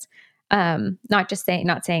this. Not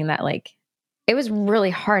saying that like, it was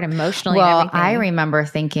really hard emotionally. Well, I remember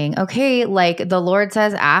thinking, okay, like the Lord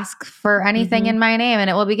says, ask for anything in my name and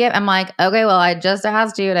it will be given. I'm like, okay, well, I just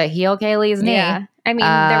asked you to heal Kaylee's knee. Yeah. I mean,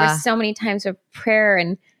 there was so many times of prayer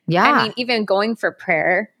and I mean, even going for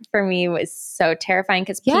prayer for me was so terrifying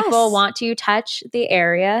because people want to touch the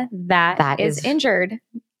area that is injured.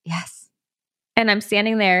 Yes. And I'm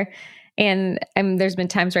standing there and there's been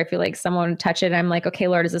times where I feel like someone would touch it and I'm like, okay,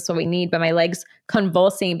 Lord, is this what we need? But my leg's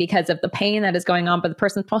convulsing because of the pain that is going on. But the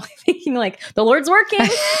person's probably thinking like, the Lord's working. And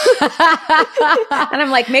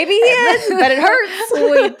I'm like, maybe he is, but it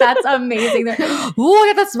hurts. Wait, that's amazing. Look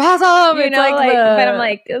at the spasm. But I'm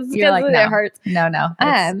like, it's because it hurts. No.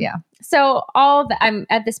 So I'm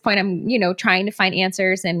at this point, I'm, trying to find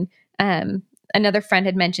answers. And another friend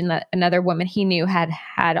had mentioned that another woman he knew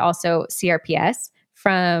had also CRPS.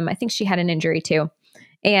 I think she had an injury too.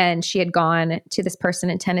 And she had gone to this person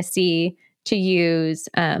in Tennessee to use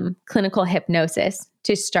clinical hypnosis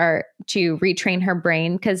to start to retrain her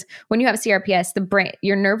brain. Because when you have CRPS,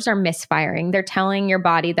 your nerves are misfiring. They're telling your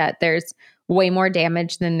body that there's way more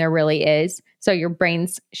damage than there really is. So your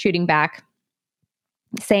brain's shooting back,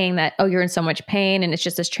 saying that, oh, you're in so much pain and it's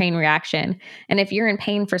just this chain reaction. And if you're in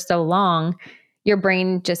pain for so long, your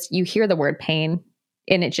brain you hear the word pain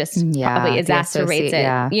and it just probably exacerbates it.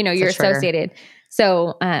 Yeah, you're associated.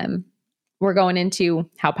 So we're going into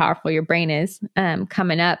how powerful your brain is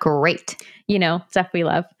coming up. Great. Stuff we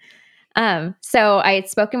love. So I had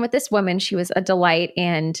spoken with this woman. She was a delight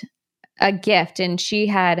and a gift. And she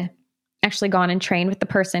had actually gone and trained with the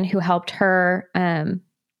person who helped her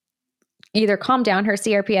either calm down her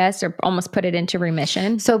CRPS or almost put it into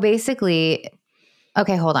remission. So basically,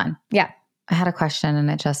 okay, hold on. Yeah. I had a question and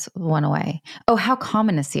it just went away. Oh, how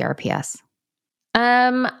common is CRPS?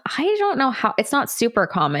 I don't know how. It's not super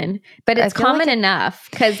common, but it's common enough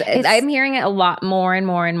because I'm hearing it a lot more and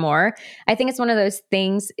more and more. I think it's one of those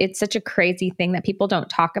things. It's such a crazy thing that people don't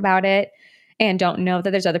talk about it and don't know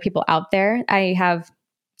that there's other people out there. I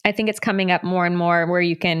think it's coming up more and more where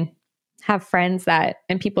you can have friends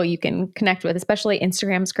and people you can connect with, especially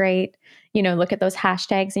Instagram's great. Look at those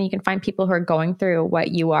hashtags and you can find people who are going through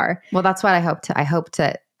what you are. Well, that's what I hope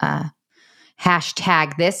to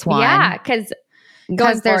hashtag this one. Yeah.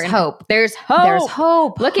 Because there's hope. There's hope. There's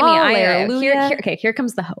hope. Look at me. Here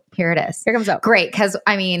comes the hope. Here it is. Here comes hope. Great. Cause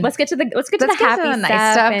I mean, let's get to the happy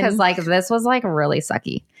nice stuff. Cause like this was like really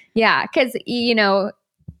sucky. Yeah. Cause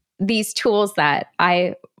these tools that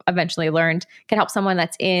I eventually learned can help someone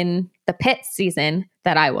that's in the pit season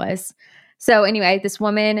that I was. So anyway, this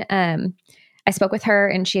woman, I spoke with her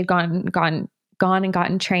and she had gone and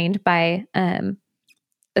gotten trained by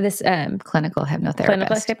this clinical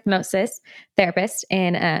hypnosis therapist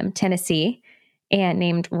in Tennessee and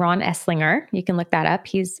named Ron Esslinger. You can look that up.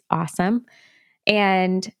 He's awesome.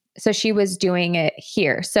 And so she was doing it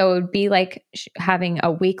here. So it would be like having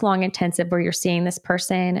a week-long intensive where you're seeing this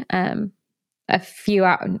person a few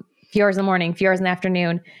hours in the morning, a few hours in the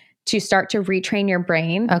afternoon to start to retrain your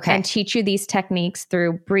brain and teach you these techniques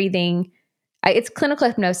through breathing. It's clinical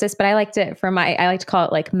hypnosis, but I like to call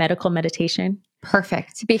it like medical meditation.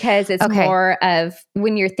 Perfect. Because it's more of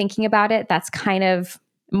when you're thinking about it, that's kind of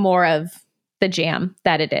more of the jam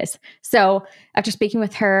that it is. So after speaking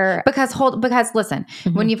with her, because listen,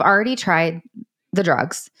 when you've already tried the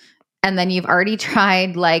drugs and then you've already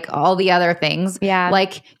tried like all the other things. Yeah.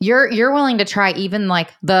 Like you're willing to try even like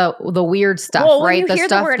the weird stuff, well, right? When you the hear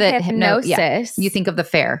stuff the word that hypnosis, you think of the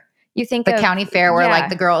fair. You think the county fair where like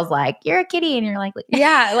the girl's like, you're a kitty, and you're like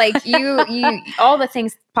yeah, like you all the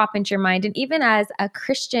things pop into your mind. And even as a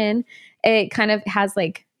Christian, it kind of has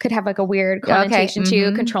like could have like a weird connotation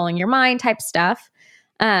to controlling your mind type stuff.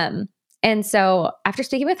 And so after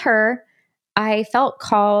speaking with her, I felt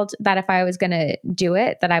called that if I was going to do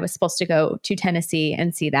it, that I was supposed to go to Tennessee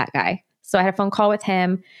and see that guy. So I had a phone call with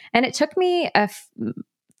him, and it took me a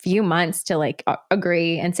few months to like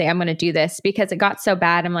agree and say, I'm going to do this, because it got so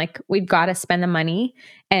bad. I'm like, we've got to spend the money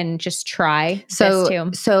and just try this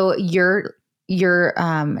too. So you're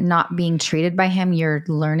not being treated by him. You're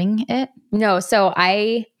learning it. No. So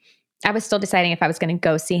I was still deciding if I was going to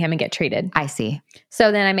go see him and get treated. I see.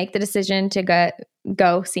 So then I make the decision to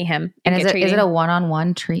go see him. And is it a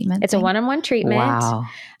one-on-one treatment? It's a one-on-one treatment. Wow.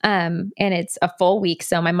 And it's a full week.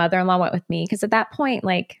 So my mother-in-law went with me, because at that point,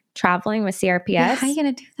 like traveling with CRPS. Yeah, how are you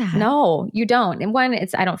going to do that? No, you don't. And one,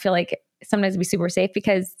 I don't feel like sometimes it'd be super safe,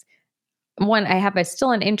 because one, I have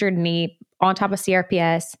still an injured knee on top of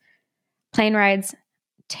CRPS. Plane rides,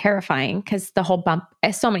 terrifying, because the whole bump,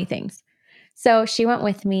 so many things. So she went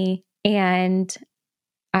with me, and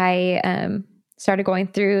I started going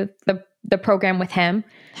through the program with him.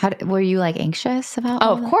 Were you like anxious about?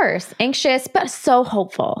 Oh, of course. Anxious, but so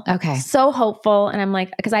hopeful. Okay. So hopeful. And I'm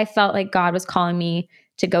like, because I felt like God was calling me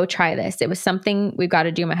to go try this. It was something we've got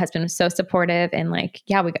to do. My husband was so supportive, and like,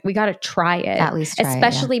 yeah, we got to try it. At least try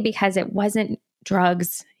especially it, because it wasn't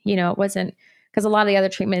drugs, it wasn't, because a lot of the other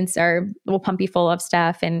treatments will pump you full of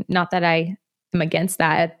stuff. And not that I am against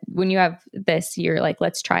that. When you have this, you're like,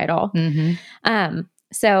 let's try it all. Mm-hmm.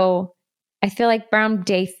 So I feel like around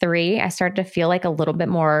day 3, I started to feel like a little bit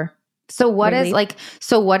more. So what does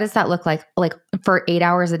that look like? Like for 8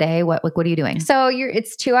 hours a day? What are you doing? So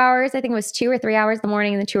it's 2 hours. I think it was 2 or 3 hours in the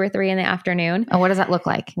morning and then 2 or 3 in the afternoon. And what does that look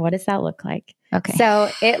like? Okay. So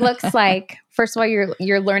it looks like, first of all,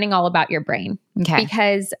 you're learning all about your brain. Okay.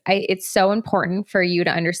 Because it's so important for you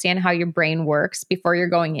to understand how your brain works before you're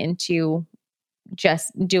going into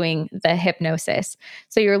just doing the hypnosis.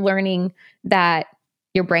 So you're learning that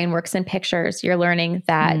your brain works in pictures. You're learning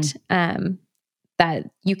that that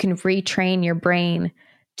you can retrain your brain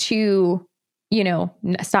to,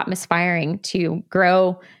 stop misfiring, to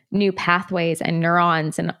grow new pathways and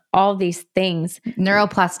neurons and all these things.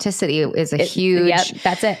 Neuroplasticity is a huge. Yep,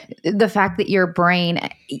 that's it. The fact that your brain,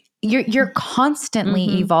 you're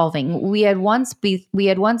constantly evolving. We had once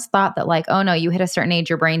thought that like, oh no, you hit a certain age,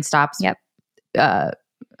 your brain stops. Yep.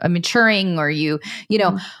 Maturing, or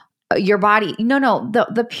your body. No.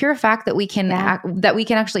 The pure fact that we can that we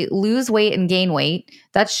can actually lose weight and gain weight,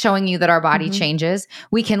 that's showing you that our body changes.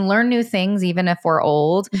 We can learn new things even if we're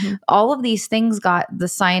old. All of these things got the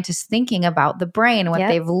scientists thinking about the brain. What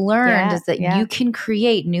they've learned is that you can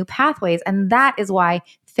create new pathways, and that is why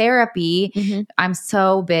therapy. I'm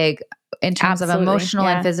so big in terms of emotional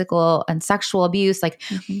and physical and sexual abuse, like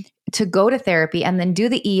to go to therapy and then do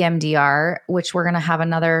the EMDR, which we're going to have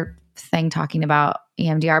another thing talking about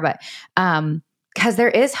EMDR, but because there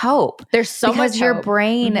is hope. There's so much because your hope.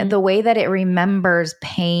 brain, the way that it remembers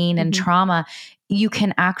pain and trauma, you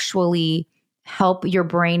can actually help your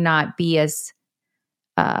brain not be as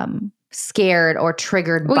scared or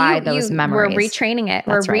triggered by those memories. We're retraining it.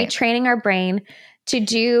 We're retraining our brain to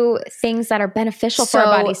do things that are beneficial for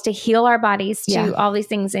our bodies, to heal our bodies, to all these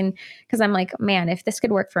things. And because I'm like, man, if this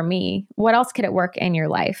could work for me, what else could it work in your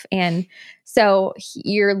life? And so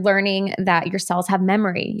you're learning that your cells have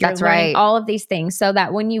memory. You're learning all of these things, so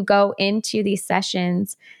that when you go into these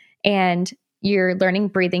sessions and you're learning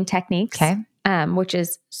breathing techniques, which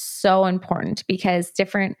is so important, because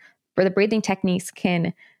the breathing techniques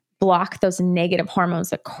can block those negative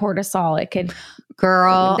hormones, like cortisol. It could,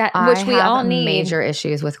 which we all need. Major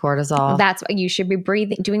issues with cortisol. That's why you should be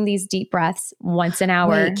doing these deep breaths once an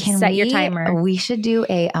hour. Set your timer. We should do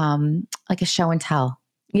a like a show and tell.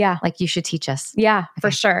 Yeah, like you should teach us. Yeah,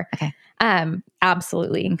 for sure. Okay,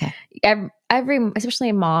 absolutely. Okay,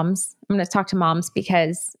 especially moms. I'm going to talk to moms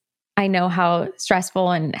because I know how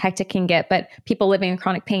stressful and hectic it can get. But people living in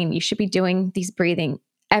chronic pain, you should be doing these breathing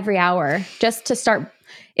every hour just to start.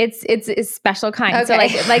 It's a special kind. Okay. So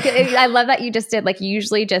like I love that you just did, like,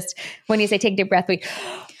 usually just when you say take a deep breath,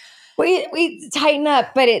 we tighten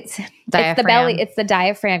up, but it's the belly, it's the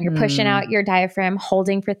diaphragm. You're pushing out your diaphragm,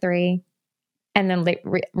 holding for 3, and then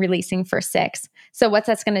releasing for 6. So what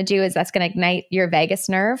that's going to do is that's going to ignite your vagus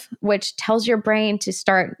nerve, which tells your brain to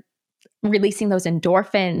start releasing those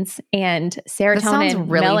endorphins and serotonin,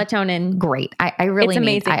 really melatonin. Great. I really it's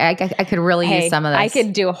amazing. I could really use some of this. I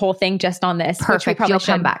could do a whole thing just on this. Perfect. You'll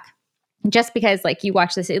come back. Just because like you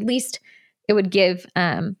watch this, at least it would give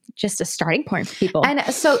just a starting point for people. And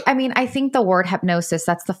so, I mean, I think the word hypnosis,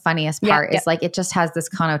 that's the funniest part is like, it just has this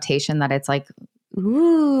connotation that it's like,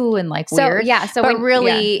 ooh, and like weird. Yeah. So but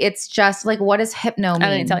really it's just like, what does hypno mean?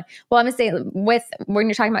 I'm going to say when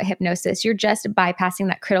you're talking about hypnosis, you're just bypassing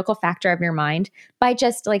that critical factor of your mind by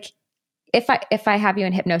just like, if I have you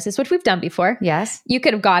in hypnosis, which we've done before. Yes. You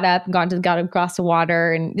could have got up and got a glass of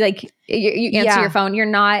water and like you answer your phone. You're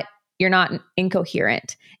not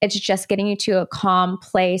incoherent. It's just getting you to a calm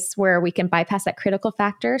place where we can bypass that critical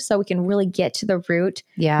factor so we can really get to the root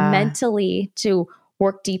mentally to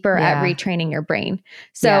work deeper at retraining your brain.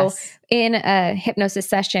 So in a hypnosis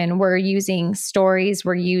session, we're using stories,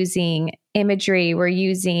 we're using imagery, we're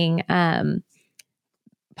using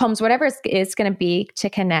poems, whatever it's going to be to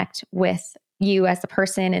connect with you as a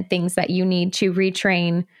person and things that you need to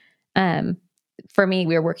retrain. For me,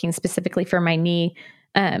 we were working specifically for my knee,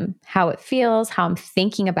 how it feels, how I'm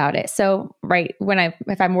thinking about it. So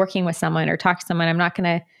if I'm working with someone or talk to someone, I'm not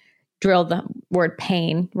going to drill the word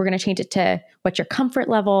pain. We're going to change it to what's your comfort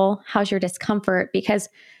level? How's your discomfort? Because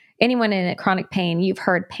anyone in a chronic pain, you've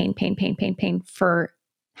heard pain for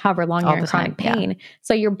however long you're in chronic pain. Yeah.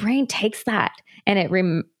 So your brain takes that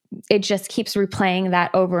and it just keeps replaying that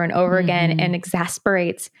over and over again and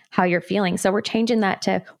exasperates how you're feeling. So we're changing that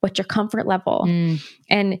to what's your comfort level.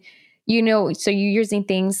 And so you're using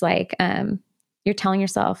things like you're telling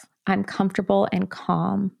yourself, I'm comfortable and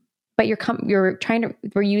calm. But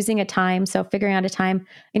we're using a time. So figuring out a time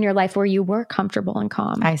in your life where you were comfortable and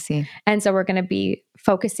calm. I see. And so we're going to be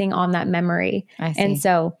focusing on that memory. I see. And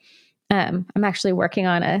so I'm actually working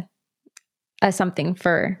on a something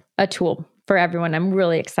for a tool for everyone. I'm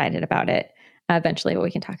really excited about it. Eventually we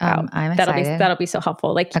can talk about. I'm excited. That'll be so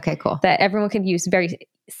helpful. Like, okay, cool. That everyone can use very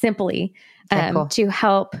simply cool. To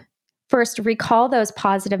help first recall those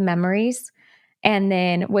positive memories. And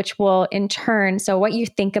then which will in turn, so what you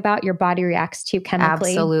think about, your body reacts to chemically.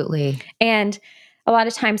 Absolutely. And a lot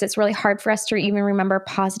of times it's really hard for us to even remember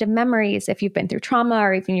positive memories if you've been through trauma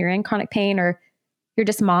or even you're in chronic pain or you're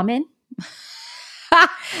just momming.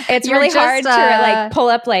 It's really hard to like pull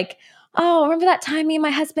up like, oh, remember that time me and my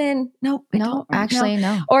husband? Nope. No, actually,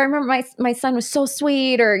 no. Or remember my son was so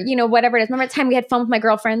sweet or, whatever it is. Remember the time we had fun with my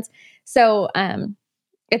girlfriends? So,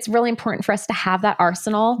 it's really important for us to have that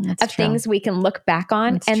arsenal of things we can look back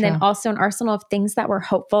on. Then also an arsenal of things that we're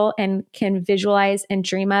hopeful and can visualize and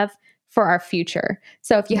dream of for our future.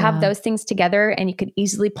 So if you have those things together and you can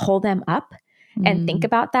easily pull them up and think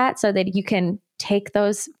about that so that you can take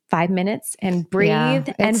those 5 minutes and breathe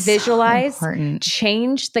and visualize,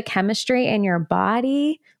 change the chemistry in your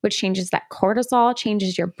body, which changes that cortisol,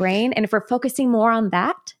 changes your brain. And if we're focusing more on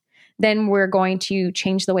that, then we're going to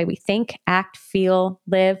change the way we think, act, feel,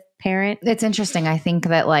 live, parent. It's interesting. I think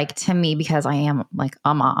that like to me, because I am like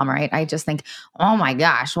a mom, right? I just think, oh my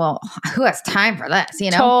gosh, well, who has time for this?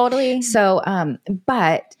 Totally. So,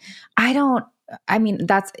 but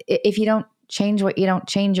that's, if you don't change what you don't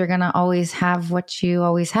change, you're going to always have what you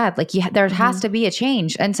always had. Like there has to be a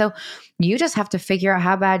change. And so you just have to figure out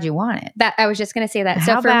how bad you want it. I was just going to say that.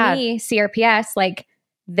 So for me, CRPS, like,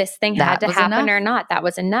 this thing had to happen or not. That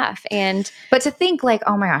was enough. But to think like,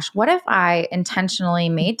 oh my gosh, what if I intentionally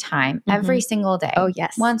made time every single day? Oh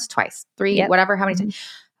yes. Once, twice, 3, whatever, how many times,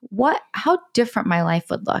 how different my life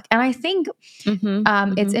would look. And I think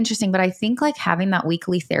it's interesting, but I think like having that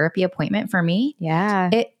weekly therapy appointment for me,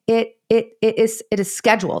 it is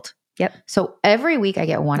scheduled. Yep. So every week I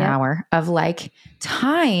get 1 hour of like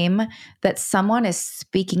time that someone is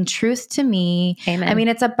speaking truth to me. Amen. I mean,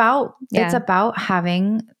 it's about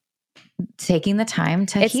taking the time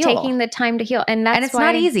to heal. It's taking the time to heal. And it's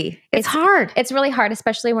not easy. It's hard. It's really hard,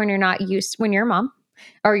 especially when when you're a mom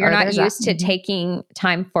or you're not used to taking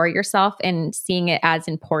time for yourself and seeing it as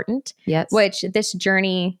important. Yes. Which this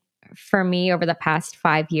journey for me over the past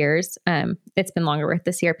 5 years, it's been longer with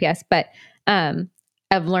the CRPS, but,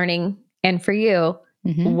 of learning. And for you,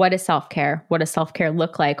 what is self-care? What does self-care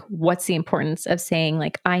look like? What's the importance of saying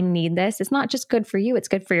like, I need this? It's not just good for you. It's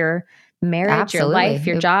good for your marriage, your life,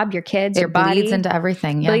 your job, your kids, your body. It bleeds into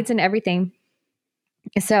everything. Bleeds into everything.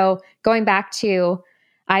 So going back to,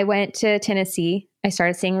 I went to Tennessee. I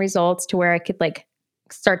started seeing results to where I could like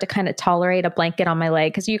start to kind of tolerate a blanket on my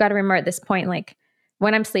leg. Cause you got to remember at this point, like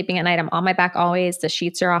when I'm sleeping at night, I'm on my back always. The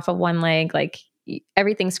sheets are off of one leg. Like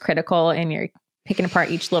everything's critical and you're picking apart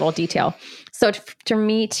each little detail. So for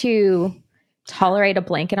me to tolerate a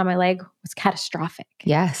blanket on my leg was catastrophic.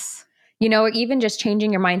 Yes. you know, or even just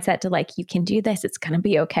changing your mindset to like, you can do this. It's going to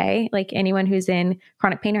be okay. Like anyone who's in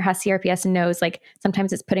chronic pain or has CRPS knows, like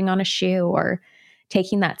sometimes it's putting on a shoe or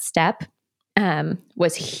taking that step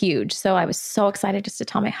was huge. So I was so excited just to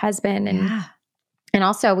tell my husband. And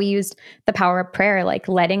also we used the power of prayer, like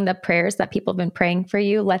letting the prayers that people have been praying for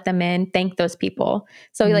you, let them in, thank those people.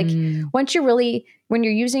 So like once you're really, when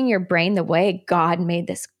you're using your brain the way God made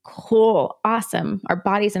this cool, awesome, our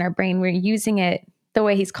bodies and our brain, we're using it the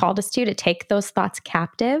way he's called us to take those thoughts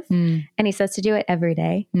captive. And he says to do it every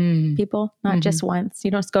day, people, not just once.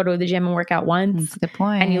 You don't just go to the gym and work out once. That's a good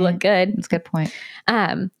point. And you look good. That's a good point.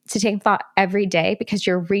 To take thought every day because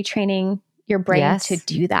you're retraining your brain to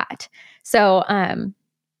do that. So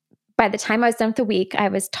by the time I was done with the week, I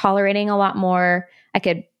was tolerating a lot more. I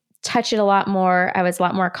could touch it a lot more. I was a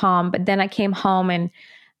lot more calm. But then I came home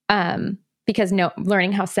and because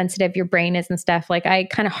learning how sensitive your brain is and stuff, like I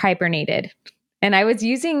kind of hibernated. And I was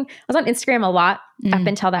on Instagram a lot up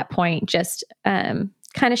until that point, just kind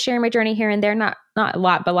of sharing my journey here and there, not a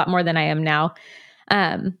lot, but a lot more than I am now.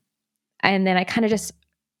 And then I kind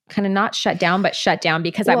of not shut down, but shut down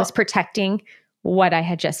because I was protecting what I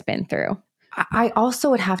had just been through. I also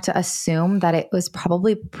would have to assume that it was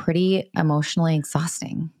probably pretty emotionally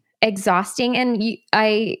exhausting. And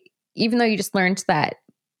even though you just learned that,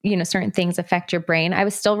 you know, certain things affect your brain, I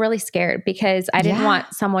was still really scared because I didn't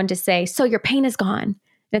want someone to say, so your pain is gone. And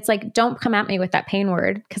it's like, don't come at me with that pain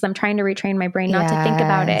word because I'm trying to retrain my brain not to think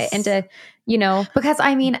about it and to, you know. Because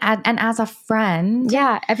I mean, and as a friend.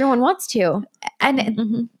 Yeah, everyone wants to.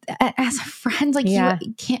 And as a friend, like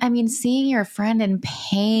you can't, I mean, seeing your friend in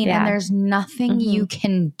pain and there's nothing you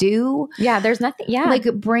can do. Yeah, there's nothing. Yeah. Like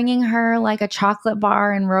bringing her like a chocolate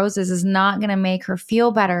bar and roses is not going to make her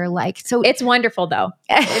feel better. Like, so it's wonderful though.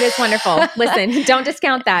 It is wonderful. Listen, don't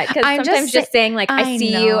discount that. Cause sometimes just saying like, I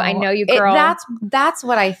see you, I know you, girl. That's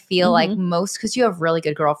what I feel like most, cause you have really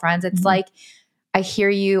good girlfriends. It's like, I hear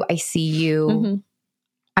you, I see you,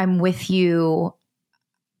 I'm with you.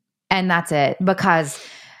 And that's it, because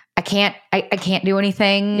I can't do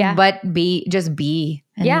anything but be.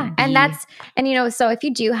 And you know, so if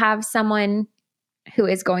you do have someone who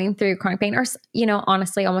is going through chronic pain or, you know,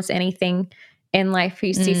 honestly, almost anything in life,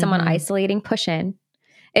 you see someone isolating, push in.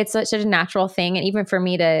 It's such a natural thing. And even for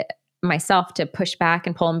me myself to push back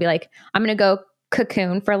and pull and be like, I'm going to go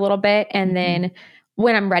cocoon for a little bit. And then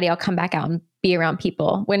when I'm ready, I'll come back out and be around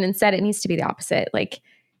people, when instead it needs to be the opposite. Like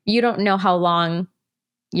you don't know how long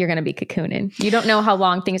you're going to be cocooning. You don't know how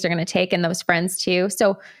long things are going to take, and those friends too.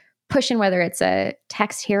 So pushing, whether it's a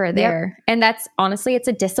text here or there. And that's honestly, it's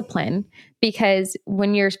a discipline, because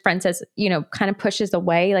when your friend says, you know, kind of pushes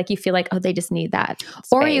away, like you feel like, oh, they just need that space.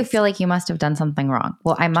 Or you feel like you must have done something wrong.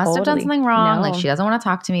 Well, I must have done something wrong. Like she doesn't want to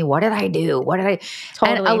talk to me. What did I do? And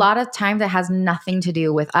a lot of times it has nothing to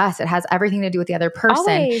do with us. It has everything to do with the other person.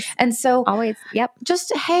 Always. And so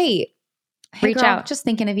just, hey, reach girl, out. Just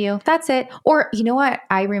thinking of you. That's it. Or you know what?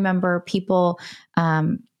 I remember people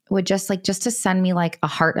would just to send me like a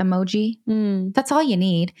heart emoji. That's all you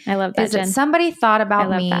need. I love that. Is that somebody thought about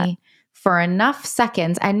me for enough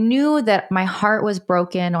seconds and knew that my heart was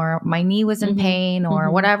broken or my knee was in pain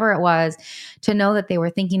or whatever it was, to know that they were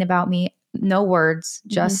thinking about me. No words,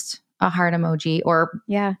 just a heart emoji or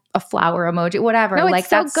a flower emoji, whatever. No, like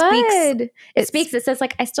it's so good. It speaks. It says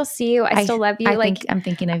like, I still see you. I still love you. I'm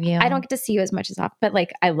thinking of you. I don't get to see you as much as often, but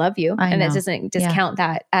like, I love you. And it doesn't discount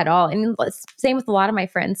that at all. And same with a lot of my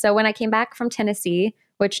friends. So when I came back from Tennessee,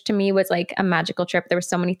 which to me was like a magical trip, there were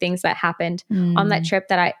so many things that happened on that trip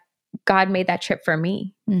that God made that trip for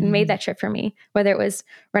me, whether it was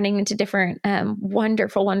running into different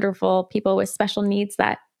wonderful, wonderful people with special needs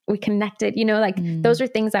that we connected, you know, like those are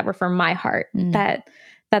things that were from my heart that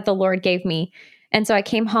the Lord gave me. And so I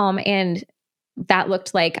came home and that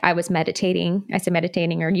looked like I was meditating. I said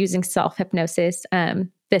meditating or using self-hypnosis, the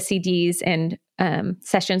CDs and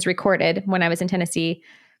sessions recorded when I was in Tennessee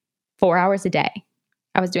 4 hours a day.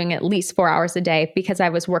 I was doing at least 4 hours a day because I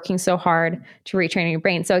was working so hard to retrain your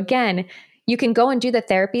brain. So again, you can go and do the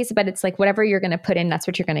therapies, but it's like whatever you're going to put in, that's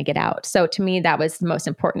what you're going to get out. So to me, that was the most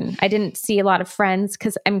important. I didn't see a lot of friends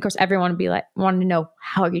because, of course, everyone would be like, wanted to know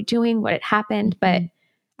how are you doing, what had happened, but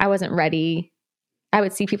I wasn't ready. I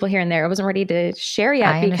would see people here and there. I wasn't ready to share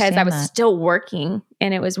yet because I was still working,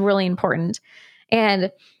 and it was really important.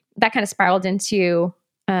 And that kind of spiraled into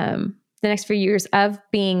the next few years of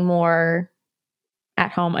being more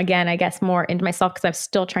at home again, I guess more into myself because I'm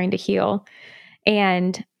still trying to heal.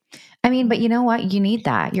 And I mean, but you know what? You need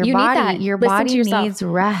that. Your body needs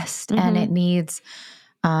rest, and it needs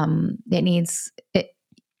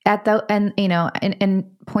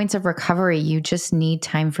in points of recovery, you just need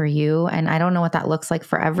time for you. And I don't know what that looks like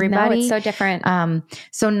for everybody. No, it's so different.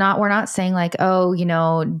 We're not saying like, oh,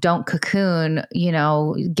 don't cocoon,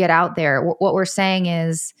 get out there. What we're saying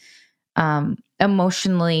is,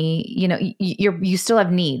 emotionally, you still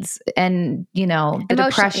have needs, and the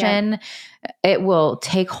depression, it will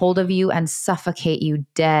take hold of you and suffocate you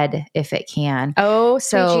dead if it can. Oh,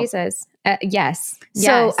 sweet Jesus. Yes.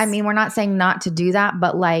 So, I mean, we're not saying not to do that,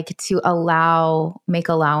 but like to make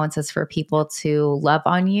allowances for people to love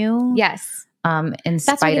on you. Yes. In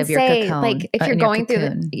spite of your cocoon. Like if you're going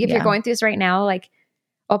through this right now, like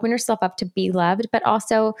open yourself up to be loved, but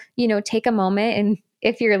also, take a moment. And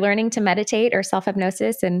if you're learning to meditate or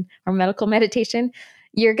self-hypnosis or medical meditation,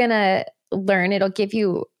 you're going to learn, it'll give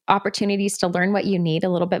you opportunities to learn what you need a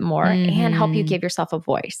little bit more and help you give yourself a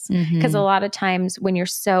voice. Because a lot of times when you're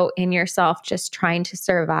so in yourself, just trying to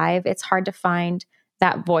survive, it's hard to find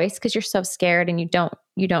that voice because you're so scared and you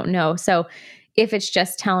don't know. So if it's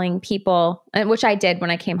just telling people, which I did when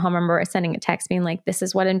I came home, I remember sending a text being like, this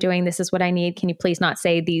is what I'm doing. This is what I need. Can you please not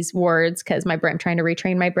say these words? Because I'm trying to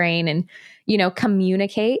retrain my brain and,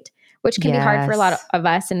 communicate, which can be hard for a lot of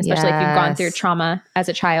us. And especially if you've gone through trauma as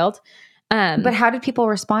a child. But how did people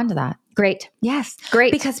respond to that? Great. Yes.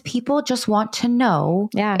 Great. Because people just want to know.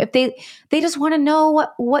 Yeah. If they just want to know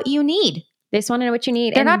what you need. They just want to know what you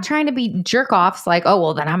need. They're not trying to be jerk offs like, oh,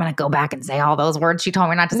 well, then I'm going to go back and say all those words she told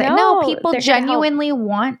me not to say. No, people genuinely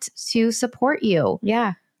want to support you.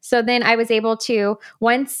 Yeah. So then I was able to,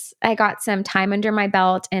 once I got some time under my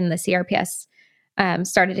belt and the CRPS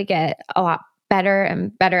started to get a lot better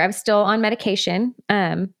and better. I was still on medication,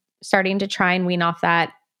 starting to try and wean off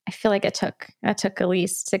that. I feel like it took at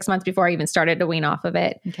least 6 months before I even started to wean off of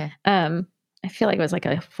it. Okay. I feel like it was like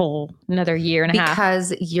a full another year and a half.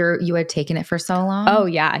 Because you had taken it for so long? Oh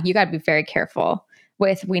yeah. You got to be very careful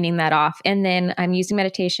with weaning that off. And then I'm using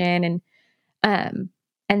meditation and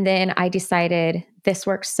then I decided this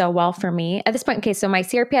works so well for me at this point. Okay. So my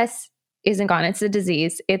CRPS isn't gone. It's a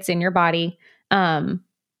disease. It's in your body.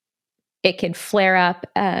 It could flare up,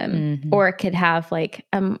 or it could have like,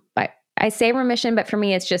 I say remission, but for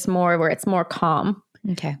me, it's just more where it's more calm.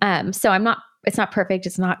 Okay. So it's not perfect.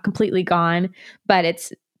 It's not completely gone, but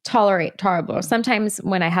it's tolerable. Sometimes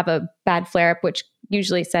when I have a bad flare up, which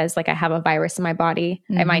usually says like I have a virus in my body,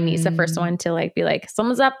 I might need the first one to like be like,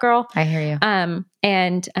 someone's up, girl. I hear you.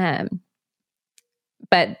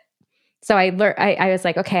 But so I learned, I was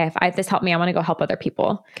like, okay, if this helped me, I want to go help other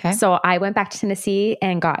people. Okay. So I went back to Tennessee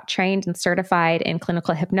and got trained and certified in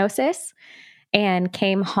clinical hypnosis and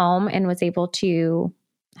came home and was able to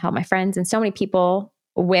help my friends and so many people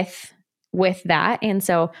with that. And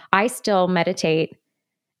so I still meditate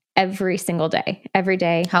every single day, every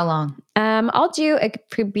day. How long? It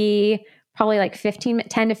could be probably like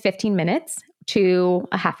 10 to 15 minutes to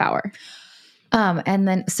a half hour. And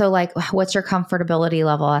then, so like, what's your comfortability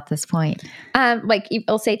level at this point? Like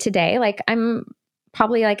I'll say today, like I'm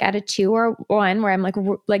probably like at a 2 or 1 where I'm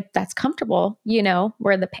like that's comfortable,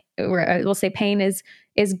 where we'll say pain is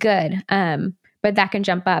good. But that can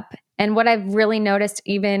jump up. And what I've really noticed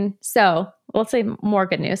let's say more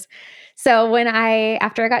good news. So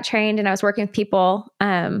after I got trained and I was working with people,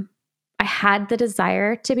 I had the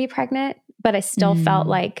desire to be pregnant, but I still felt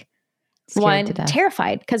like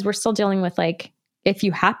terrified because we're still dealing with like, if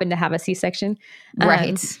you happen to have a C-section,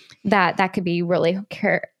 right. That could be really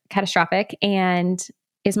catastrophic. And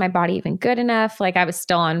is my body even good enough? Like I was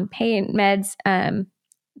still on pain meds, a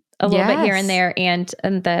little bit here and there and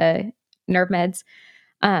the nerve meds.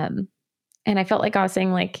 And I felt like I was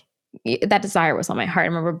saying like that desire was on my heart. I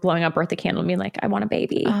remember blowing up Earth a Candle and being like, I want a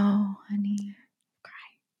baby. Oh, honey. Cry.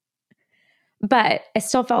 But I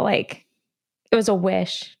still felt like it was a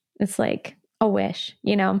wish. It's like a wish,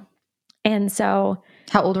 And so.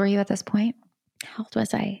 How old were you at this point? How old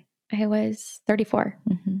was I? I was 34.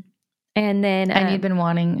 Mm-hmm. And then. And you'd been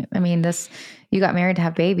wanting, you got married to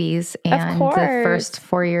have babies. And the first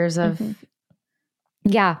 4 years of. Mm-hmm.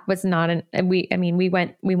 Yeah, was not we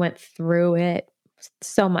went through it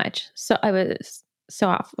so much. So I was so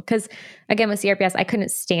off because again, with CRPS, I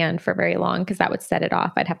couldn't stand for very long because that would set it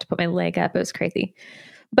off. I'd have to put my leg up. It was crazy.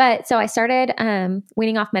 But so I started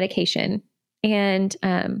weaning off medication and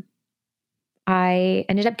I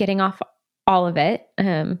ended up getting off all of it.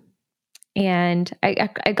 And I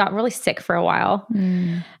got really sick for a while.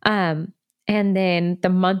 And then the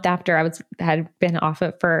month after had been off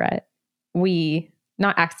it for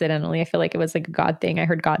not accidentally. I feel like it was like a God thing. I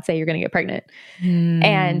heard God say, you're going to get pregnant.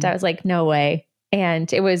 And I was like, no way.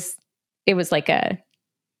 And it was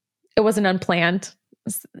an unplanned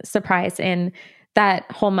surprise. And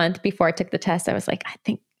that whole month before I took the test, I was like, I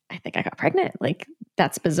think think I got pregnant. Like,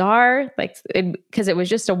 that's bizarre. Like, because it was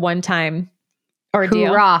just a one-time ordeal.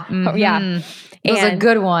 Hoorah. Mm-hmm. Oh, yeah. It was a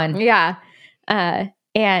good one. Yeah.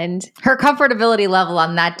 And her comfortability level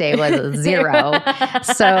on that day was 0.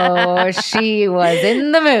 So she was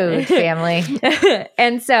in the mood, family.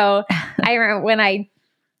 And so I remember when I'd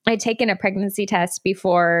taken a pregnancy test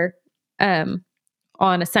before, on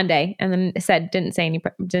a Sunday, and then didn't say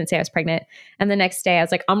I was pregnant. And the next day I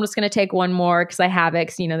was like, I'm just going to take one more because I have it.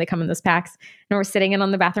 Cause they come in those packs, and we're sitting in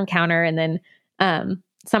on the bathroom counter. And then,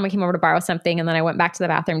 someone came over to borrow something. And then I went back to the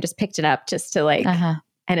bathroom, just picked it up just to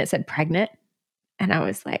and it said pregnant. And I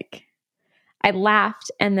was like, I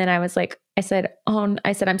laughed. And then I said,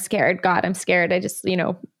 I'm scared. God, I'm scared. I just,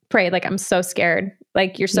 prayed, like, I'm so scared.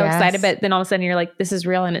 Like, you're so excited, but then all of a sudden you're like, this is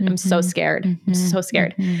real. And I'm so scared. I'm so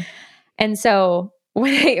scared. And so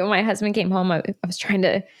when my husband came home, I was trying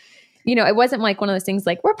to, it wasn't like one of those things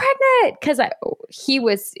like, we're pregnant. Cause he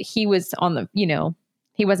was on the,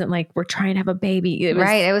 he wasn't like, we're trying to have a baby. It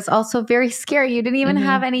was also very scary. You didn't even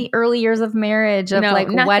have any early years of marriage of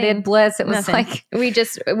wedded bliss. It was like, we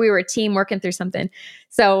were a team working through something.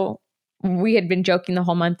 So we had been joking the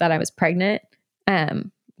whole month that I was pregnant,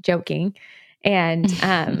 joking. And,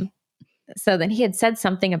 so then he had said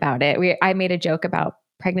something about it. I made a joke about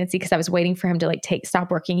pregnancy because I was waiting for him to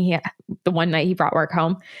stop working. The one night he brought work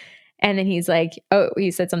home. And then he's like,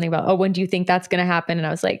 he said something about, when do you think that's going to happen? And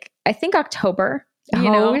I was like, I think October.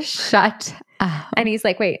 Shut up. And he's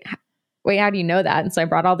like, wait, how do you know that? And so I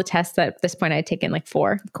brought all the tests that at this point I had taken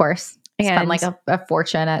 4. Of course. And spent a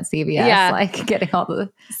fortune at CVS, getting all the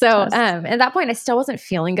tests. At that point I still wasn't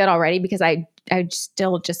feeling good already because I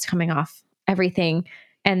still just coming off everything.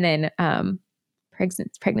 And then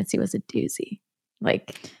pregnancy was a doozy,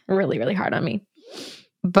 really, really hard on me.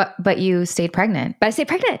 But you stayed pregnant. But I stayed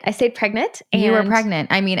pregnant. And you were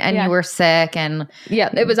pregnant. I mean, and you were sick and...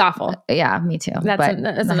 Yeah, it was awful. Yeah, me too.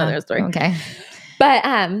 That's another story. Okay. But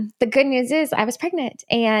the good news is I was pregnant.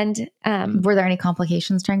 And... were there any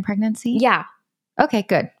complications during pregnancy? Yeah. Okay,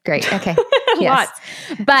 good. Great. Okay. Yes.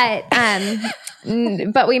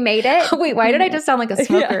 Lots. But we made it. Wait, why did I just sound like a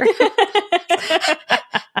smoker?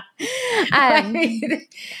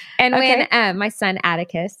 And when my son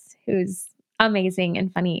Atticus, who's amazing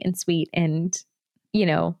and funny and sweet and,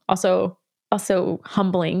 also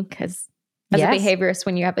humbling because as a behaviorist,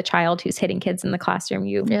 when you have a child who's hitting kids in the classroom,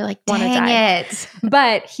 you're like, want to die. It.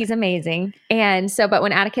 But he's amazing. And so, but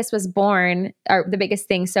when Atticus was born, the biggest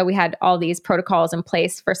thing, so we had all these protocols in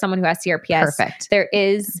place for someone who has CRPS. Perfect. There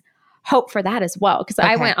is hope for that as well. Because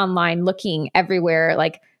I went online looking everywhere,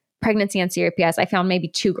 like pregnancy and CRPS. I found maybe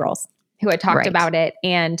 2 girls who had talked about it.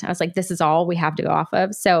 And I was like, this is all we have to go off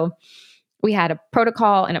of. So we had a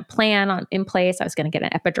protocol and a plan in place. I was going to get an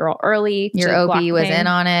epidural early. Your OB was in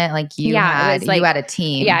on it. You had a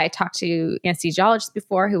team. Yeah. I talked to anesthesiologist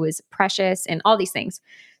before who was precious and all these things.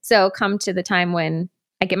 So come to the time when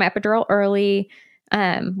I get my epidural early,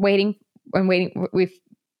 waiting. We've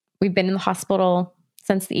been in the hospital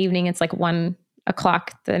since the evening. It's 1:00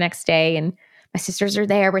 the next day. And my sisters are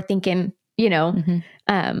there. We're thinking,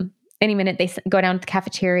 any minute they go down to the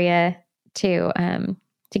cafeteria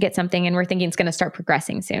to get something. And we're thinking it's going to start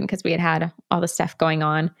progressing soon because we had all the stuff going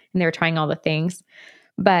on and they were trying all the things.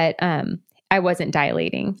 But I wasn't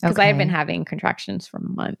dilating because I had been having contractions for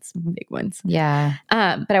months, big ones. Yeah.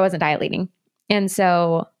 But I wasn't dilating. And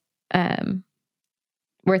so I'm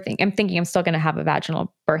thinking I'm still going to have a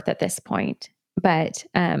vaginal birth at this point. But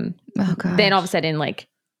then all of a sudden,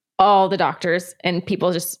 all the doctors and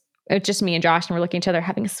people it's just me and Josh, and we're looking at each other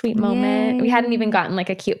having a sweet moment. Yay. We hadn't even gotten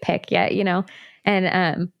a cute pic yet,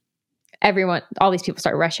 and everyone, all these people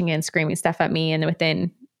start rushing in, screaming stuff at me. And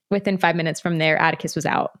within 5 minutes from there, Atticus was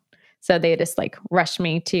out. So they just rushed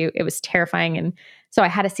me it was terrifying. And so I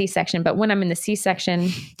had a C-section, but when I'm in the C-section,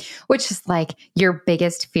 which is your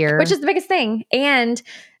biggest fear, which is the biggest thing. And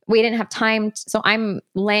we didn't have time. So I'm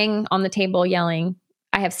laying on the table yelling,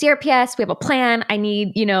 I have CRPS. We have a plan. I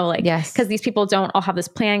need, yes. Because these people don't all have this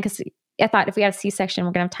plan. Because I thought if we had a C-section,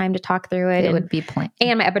 we're going to have time to talk through it. It would be planned.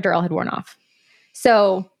 And my epidural had worn off.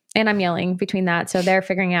 So, and I'm yelling between that. So they're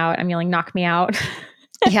figuring out, I'm yelling, knock me out.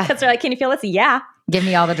 Yeah. Because they're like, can you feel this? Yeah. Give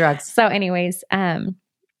me all the drugs. So anyways, it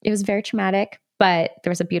was very traumatic, but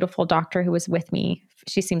there was a beautiful doctor who was with me.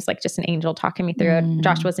 She seems like just an angel talking me through it.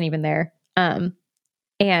 Josh wasn't even there.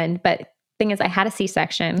 But thing is I had a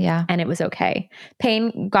C-section and it was okay.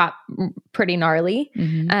 Pain got pretty gnarly,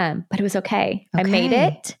 but it was okay. I made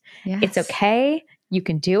it. Yes. It's okay. You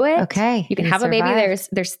can do it. Okay. You can have a baby.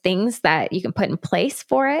 There's things that you can put in place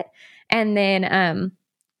for it. And then,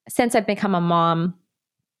 since I've become a mom,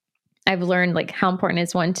 I've learned like how important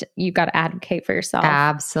it is you got to advocate for yourself.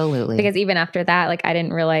 Absolutely. Because even after that, like I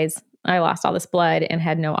didn't realize I lost all this blood and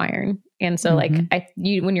had no iron. And so like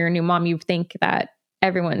when you're a new mom, you think that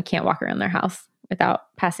everyone can't walk around their house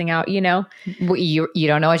without passing out, you know? Well, you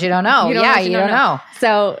don't know what you don't know. You don't know.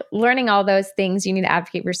 So learning all those things, you need to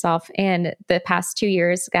advocate for yourself. And the past 2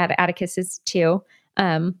 years, got Atticus's too,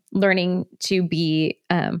 learning to be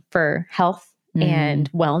for health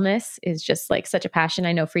and wellness is just like such a passion.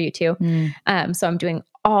 I know for you too. So I'm doing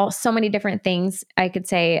so many different things. I could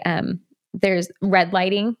say there's red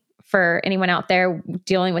lighting. For anyone out there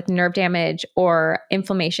dealing with nerve damage or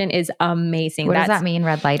inflammation is amazing. What does that mean,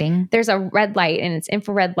 red lighting? There's a red light and it's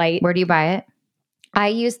infrared light. Where do you buy it? I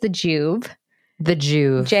use the Joovv. The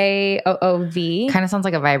Joovv. Joov. Kind of sounds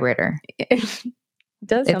like a vibrator. It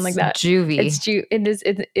does sound like that. Joovy. It's a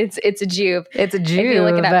Joovv. It's a Joovv. If you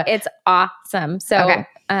look it up, it's awesome. So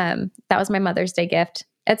that was my Mother's Day gift.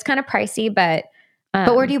 It's kind of pricey, but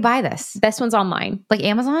where do you buy this? This one's online. Like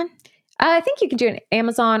Amazon? I think you can do it on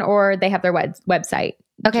Amazon or they have their website.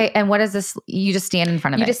 Okay. And what is this? You just stand in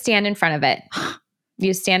front of it? You just stand in front of it.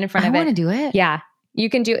 You stand in front of it. I want to do it. Yeah.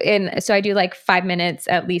 You can do it. So I do like 5 minutes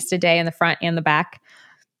at least a day in the front and the back.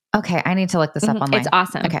 Okay. I need to look this up online. It's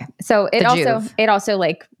awesome. Okay. So it also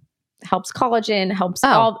like helps collagen, helps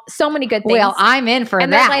so many good things. Well, I'm in for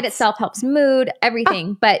and that. And the light itself helps mood,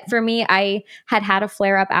 everything. But for me, I had a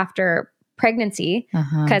flare up after pregnancy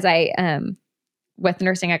because with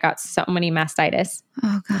nursing, I got so many mastitis.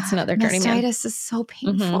 Oh, God. That's another journey. Mastitis is so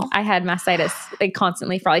painful. I had mastitis like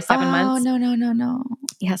constantly for like 7 months. Oh, no.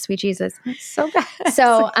 Yeah, sweet Jesus. That's so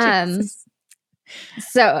bad.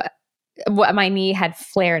 So, my knee had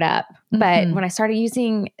flared up. But when I started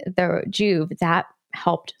using the Joovv, that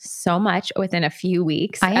helped so much within a few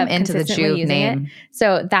weeks. I am into the Joovv name.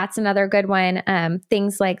 So that's another good one.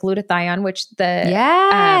 Things like glutathione, which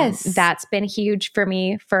that's been huge for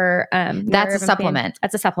me for that's a supplement.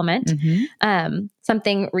 That's a supplement.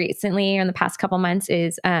 Something recently in the past couple months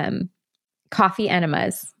is coffee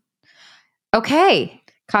enemas. Okay.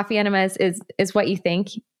 Coffee enemas is what you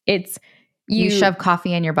think. It's you shove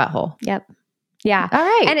coffee in your butthole. Yep. Yeah. All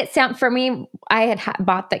right. And for me, I had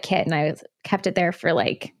bought the kit and I kept it there for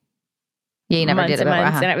like you never did it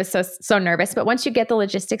months, and I was so nervous. But once you get the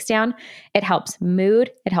logistics down, it helps mood,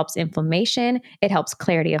 it helps inflammation, it helps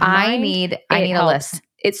clarity of mind. I need a list.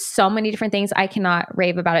 It's so many different things. I cannot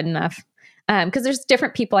rave about it enough. Because there's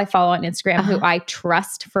different people I follow on Instagram who I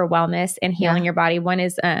trust for wellness and healing your body. One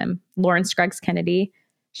is Lauren Scruggs Kennedy.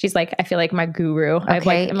 She's like, I feel like my guru.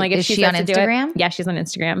 Okay. I'm like, is she on Instagram? Yeah, she's on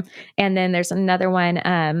Instagram. And then there's another one.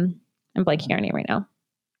 I'm blanking on her name right now.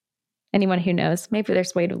 Anyone who knows, maybe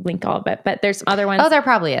there's a way to link all of it, but there's some other ones. Oh, there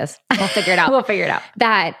probably is. We'll figure it out. We'll figure it out.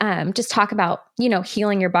 That just talk about,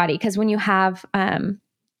 healing your body. Because when you have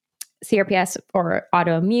CRPS or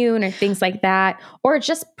autoimmune or things like that, or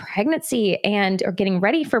just pregnancy or getting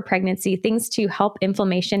ready for pregnancy, things to help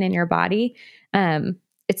inflammation in your body,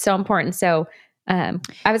 it's so important. So I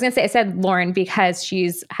was going to say, I said Lauren because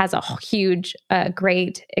has a huge,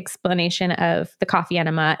 great explanation of the coffee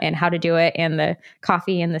enema and how to do it and the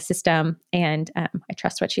coffee in the system. And I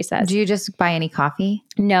trust what she says. Do you just buy any coffee?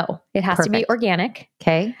 No, it has to be organic.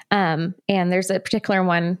 Okay. And there's a particular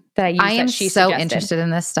one that I use. I am so interested in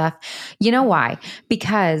this stuff. You know why?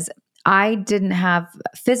 Because I didn't have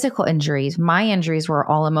physical injuries. My injuries were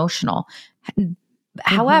all emotional.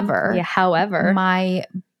 However,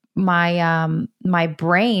 my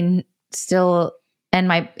brain still,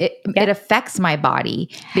 and it affects my body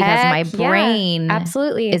because my brain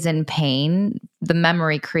absolutely is in pain. The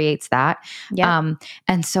memory creates that. Yeah.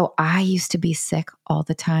 And so I used to be sick all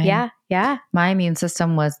the time. Yeah. Yeah. My immune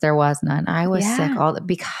system there was none. I was sick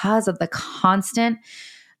because of the constant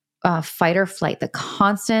fight or flight, the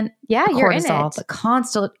constant cortisol, the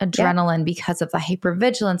constant adrenaline because of the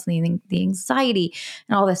hypervigilance and the anxiety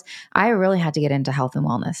and all this. I really had to get into health and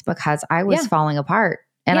wellness because I was falling apart.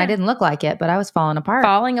 And I didn't look like it, but I was falling apart.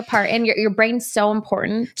 And your brain's so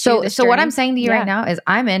important. So what I'm saying to you right now is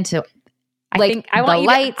I'm into I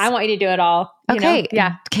want you to do it all. Okay.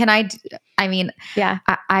 Yeah. Can I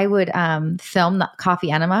would film the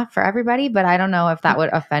coffee enema for everybody, but I don't know if that would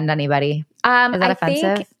offend anybody. Is that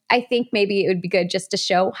offensive? I think maybe it would be good just to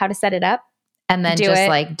show how to set it up. And then do it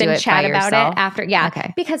chat by about yourself. It after. Yeah.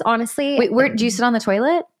 Okay. Because honestly. Wait, where do you sit on the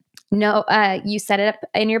toilet? No, you set it up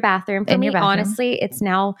in your bathroom. For me, honestly, it's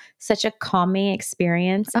now such a calming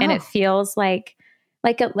experience. And it feels like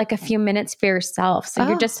a few minutes for yourself. So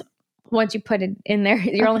you're just, once you put it in there,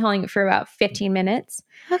 you're only holding it for about 15 minutes.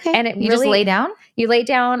 Okay. And you just lay down? You lay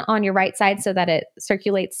down on your right side so that it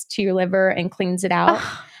circulates to your liver and cleans it out.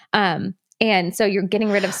 And so you're getting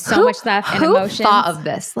rid of so much stuff and emotions. Who thought of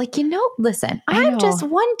this? Like, listen, I'm just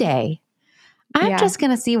one day, I'm just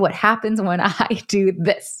going to see what happens when I do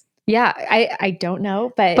this. Yeah. I don't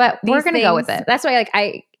know, but we're going to go with it. That's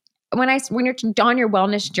why when you're on your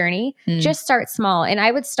wellness journey, just start small. And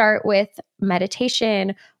I would start with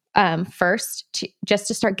meditation first just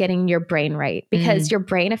to start getting your brain right, because your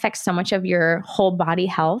brain affects so much of your whole body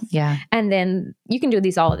health. Yeah. And then you can do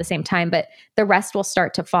these all at the same time, but the rest will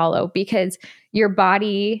start to follow, because your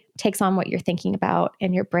body takes on what you're thinking about,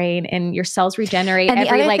 and your brain and your cells regenerate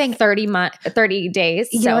every 30 days.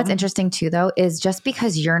 You know what's interesting too, though, is just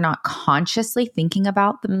because you're not consciously thinking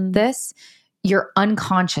about this, you're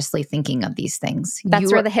unconsciously thinking of these things.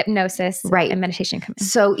 That's where the hypnosis and meditation come in.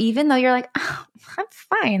 So even though you're like, oh, I'm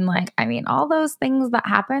fine. Like, I mean, all those things that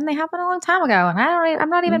happened, they happened a long time ago, and I'm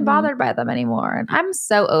not even bothered by them anymore. And I'm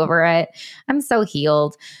so over it. I'm so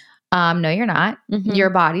healed. No, you're not.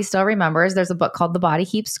 Your body still remembers. There's a book called The Body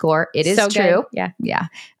Keeps Score. It is so true. Good. Yeah.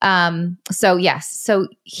 So yes. So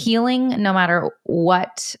healing, no matter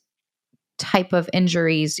what type of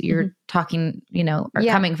injuries you're talking, are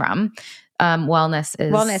coming from,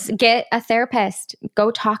 wellness. Get a therapist, go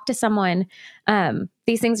talk to someone.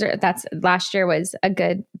 These things last year was a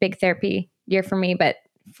good big therapy year for me, but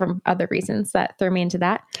from other reasons that threw me into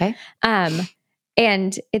that. Okay.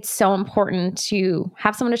 And it's so important to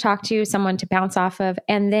have someone to talk to, someone to bounce off of,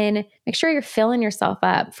 and then make sure you're filling yourself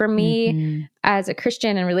up. For me, as a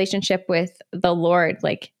Christian in relationship with the Lord,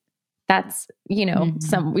 like that's,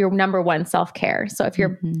 your number one self-care. So if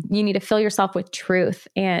you need to fill yourself with truth,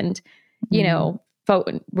 and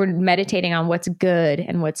we're meditating on what's good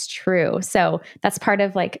and what's true. So that's part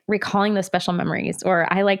of like recalling those special memories. Or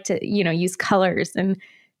I like to, use colors and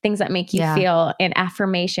things that make you feel, and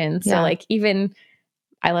affirmations. So like, even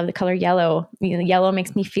I love the color yellow. Yellow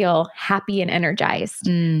makes me feel happy and energized.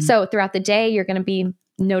 So throughout the day, you're going to be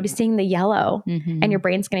noticing the yellow, and your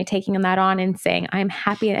brain's going to be taking that on and saying, I'm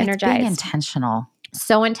happy and energized. Being intentional.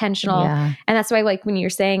 So intentional. Yeah. And that's why, like, when you're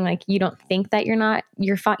saying like, you don't think that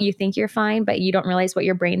you're fine, you think you're fine, but you don't realize what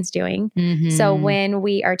your brain's doing. So when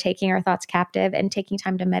we are taking our thoughts captive and taking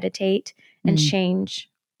time to meditate and change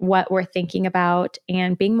what we're thinking about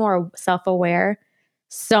and being more self-aware,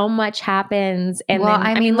 so much happens. And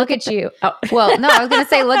look at you. Oh. Well, no, I was going to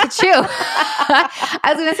say, look at you. I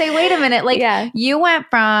was going to say, wait a minute. Like you went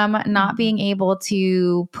from not being able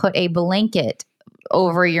to put a blanket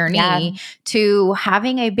over your knee to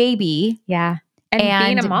having a baby. Yeah.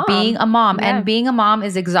 And being a mom. Yeah. And being a mom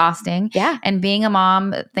is exhausting. Yeah. And being a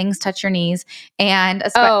mom, things touch your knees. And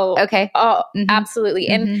absolutely.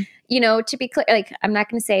 And to be clear, like, I'm not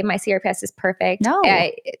going to say my CRPS is perfect. No.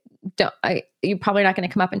 You're probably not going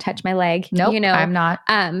to come up and touch my leg. Nope, I'm not.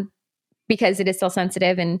 Because it is still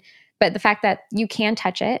sensitive. But the fact that you can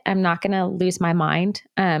touch it, I'm not going to lose my mind.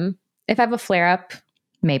 If I have a flare up,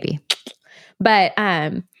 maybe. But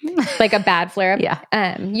like a bad flare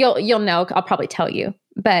up, you'll know. I'll probably tell you.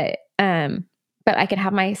 But I could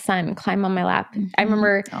have my son climb on my lap. I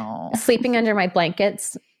remember sleeping under my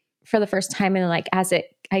blankets for the first time, and like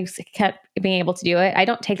I kept being able to do it. I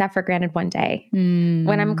don't take that for granted one day.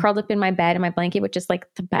 When I'm curled up in my bed in my blanket, which is like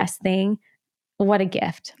the best thing. What a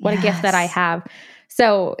gift. What a gift that I have.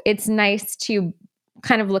 So it's nice to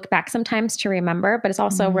kind of look back sometimes to remember, but it's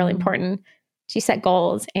also really important to set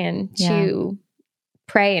goals and to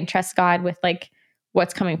pray and trust God with like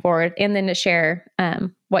what's coming forward, and then to share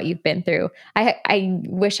what you've been through. I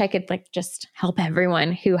wish I could like just help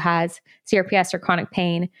everyone who has CRPS or chronic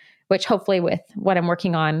pain, which hopefully with what I'm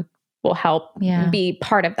working on will help be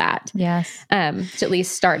part of that. Yes. To at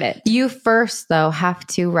least start it. You first, though, have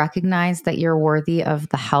to recognize that you're worthy of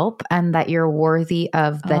the help, and that you're worthy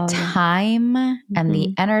of the time and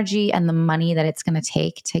the energy and the money that it's going to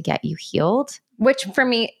take to get you healed. Which for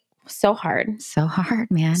me, so hard. So hard,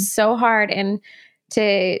 man. So hard. And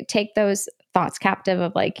to take those thoughts captive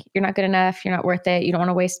of like, you're not good enough, you're not worth it, you don't want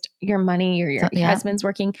to waste your money, or your husband's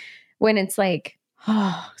working, when it's like,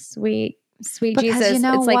 oh, sweet because Jesus.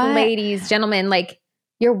 It's like, ladies, gentlemen, like,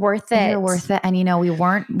 you're worth it. You're worth it. And we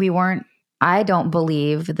weren't, I don't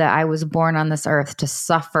believe that I was born on this earth to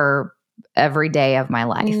suffer every day of my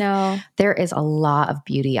life. No. There is a lot of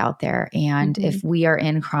beauty out there. And if we are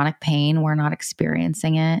in chronic pain, we're not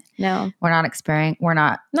experiencing it. No. We're not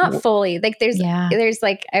fully. Like there's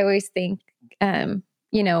like, I always think, when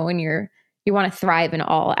you want to thrive in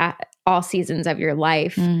all seasons of your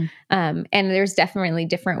life. And there's definitely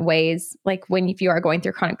different ways, like if you are going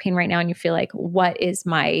through chronic pain right now and you feel like, what is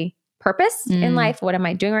my purpose in life? What am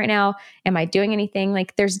I doing right now? Am I doing anything?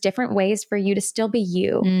 Like there's different ways for you to still be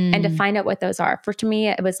you and to find out what those are. To me,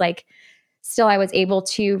 it was like still I was able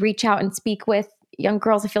to reach out and speak with young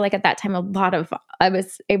girls. I feel like at that time, I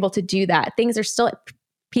was able to do that. Things are still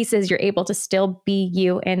pieces you're able to still be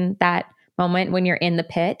you in that moment when you're in the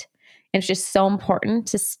pit. And it's just so important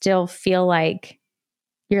to still feel like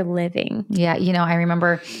you're living. Yeah. I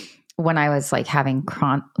remember when I was like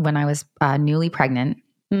when I was newly pregnant,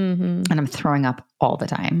 and I'm throwing up all the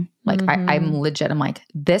time. Like I'm legit. I'm like,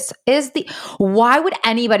 why would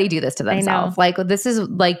anybody do this to themselves? Like, this is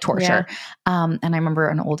like torture. Yeah. And I remember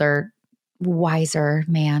an older, wiser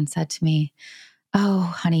man said to me, "Oh,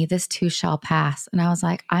 honey, this too shall pass." And I was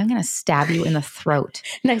like, I'm going to stab you in the throat.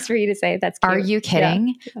 Nice for you to say. That's cute. Are you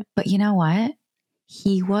kidding? Yeah. But you know what?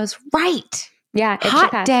 He was right. Yeah.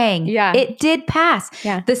 Hot dang. Yeah. It did pass.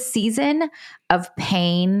 Yeah. The season of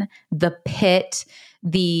pain, the pit,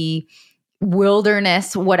 the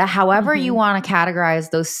wilderness, however you want to categorize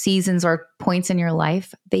those seasons or points in your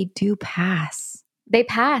life, they do pass. They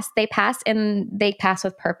pass, and they pass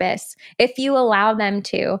with purpose. If you allow them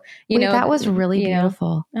to, that was really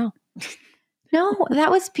beautiful. Oh. No, that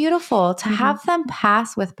was beautiful to have them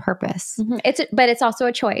pass with purpose. But it's also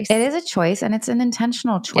a choice. It is a choice, and it's an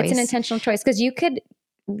intentional choice. It's an intentional choice because you could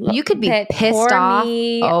be pissed off.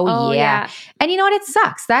 Oh yeah. And you know what? It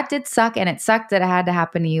sucks. That did suck. And it sucked that it had to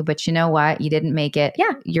happen to you. But you know what? You didn't make it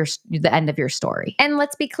the end of your story. And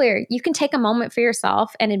let's be clear. You can take a moment for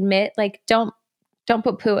yourself and admit, like, don't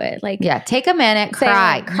poo-poo it. Like, yeah, take a minute,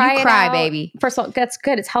 cry. You cry, baby. First of all, that's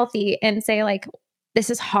good. It's healthy. And say, like, this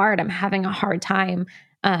is hard. I'm having a hard time.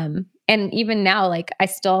 And even now, like, I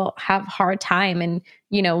still have a hard time and,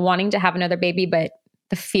 wanting to have another baby, but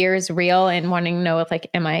the fear is real and wanting to know if, like,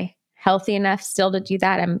 am I healthy enough still to do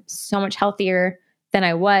that? I'm so much healthier than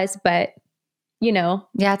I was, but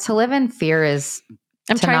yeah, to live in fear is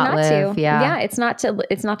I'm trying not to. Yeah. It's not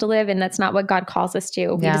to live. And that's not what God calls us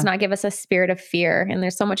to. He does not give us a spirit of fear. And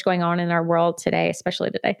there's so much going on in our world today,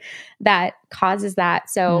 especially today, that causes that.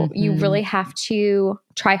 So you really have to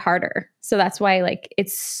try harder. So that's why, like,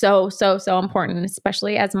 it's so, so, so important,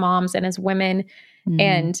 especially as moms and as women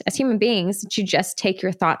and as human beings, to just take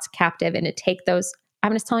your thoughts captive and to take those,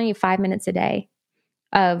 I'm just telling you, 5 minutes a day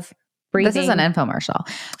of breathing. This is an infomercial.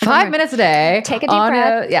 5 minutes a day. Take a deep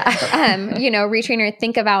breath. Retrain or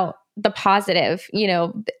think about the positive.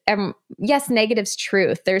 Yes, negative's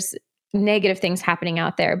truth. There's negative things happening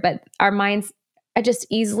out there, but our minds just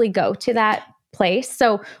easily go to that place.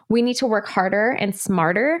 So we need to work harder and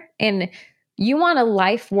smarter. And you want a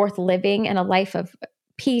life worth living and a life of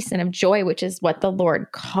peace and of joy, which is what the Lord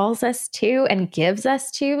calls us to and gives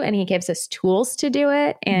us to. And He gives us tools to do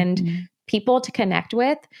it and people to connect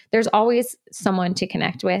with. There's always someone to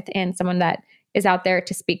connect with and someone that is out there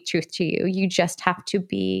to speak truth to you. You just have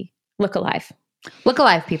to look alive. Look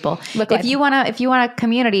alive, people. If you want a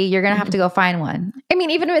community, you're going to have to go find one. I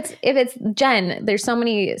mean, even if it's Jen, there's so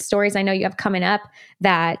many stories I know you have coming up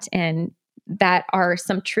that are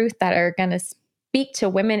some truth that are going to speak to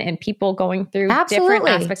women and people going through different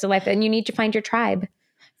aspects of life. And you need to find your tribe.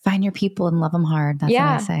 Find your people and love them hard. That's what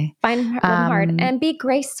I say. Find them hard and be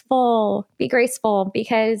graceful. Be graceful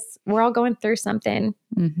because we're all going through something.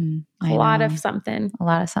 A lot of something.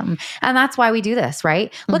 And that's why we do this,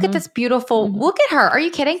 right? Look at this beautiful, look at her. Are you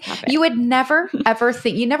kidding? You would never, ever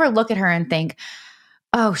think, you never look at her and think,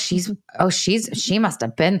 she must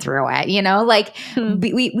have been through it. Like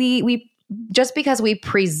we just because we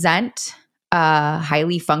present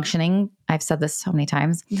highly functioning, I've said this so many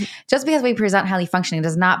times, just because we present highly functioning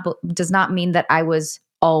does not mean that I was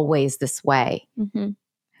always this way.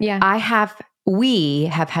 Yeah. We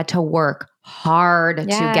have had to work hard to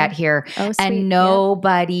get here and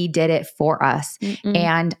nobody did it for us.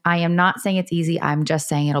 And I am not saying it's easy. I'm just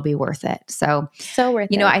saying it'll be worth it. So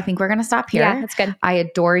worth it. I think we're going to stop here. Yeah, that's good. I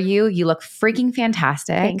adore you. You look freaking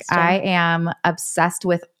fantastic. Thanks, Jen. I am obsessed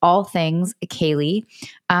with all things Kaylee.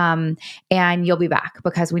 And you'll be back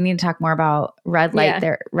because we need to talk more about red light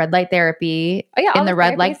therapy in the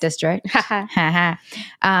red light district.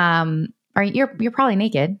 You're probably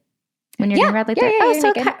naked. When you're doing red light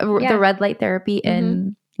therapy. The red light therapy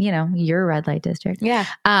in, your red light district. Yeah.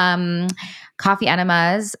 Coffee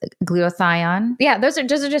enemas, glutathione. Yeah. Those are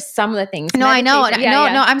just some of the things. No, I know.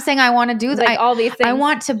 No, I'm saying I want to do that. All these things. I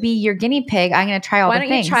want to be your guinea pig. I'm going to try all the things.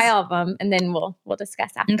 Why don't you try all of them and then we'll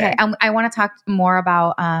discuss after. Okay. I want to talk more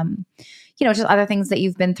about, just other things that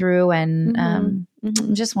you've been through and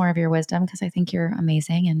just more of your wisdom because I think you're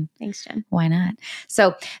amazing. And thanks, Jen. Why not?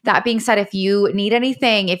 So that being said, if you need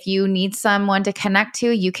anything, if you need someone to connect to,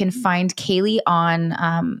 you can find Kaylee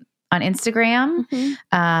on Instagram.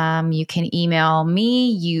 You can email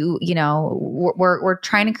me. We're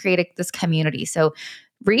trying to create this community. So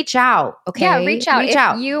reach out. Okay. Yeah, reach out.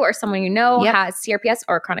 If you or someone you know has CRPS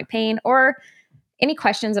or chronic pain or any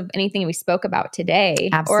questions of anything we spoke about today.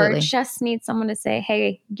 Absolutely. Or just need someone to say,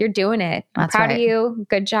 hey, you're doing it. I'm proud of you.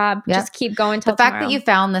 Good job. Yep. Just keep going till tomorrow. The fact that you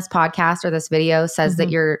found this podcast or this video says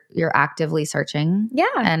that you're actively searching. Yeah.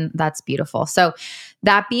 And that's beautiful. So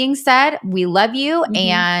that being said, we love you.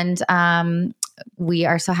 And we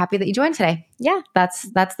are so happy that you joined today. Yeah. That's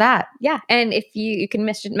that. Yeah. And if you can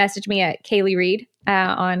message me at Kaylee Reed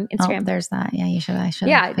on Instagram. Oh, there's that. Yeah, I should.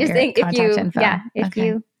 Yeah. Just think if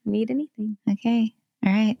you need anything. Okay.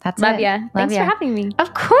 All right. That's Love it. ya. Thanks for having me.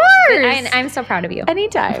 Of course. I'm so proud of you.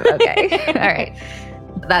 Anytime. Okay. All right.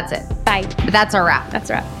 That's it. Bye. That's our wrap. That's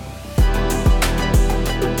a wrap.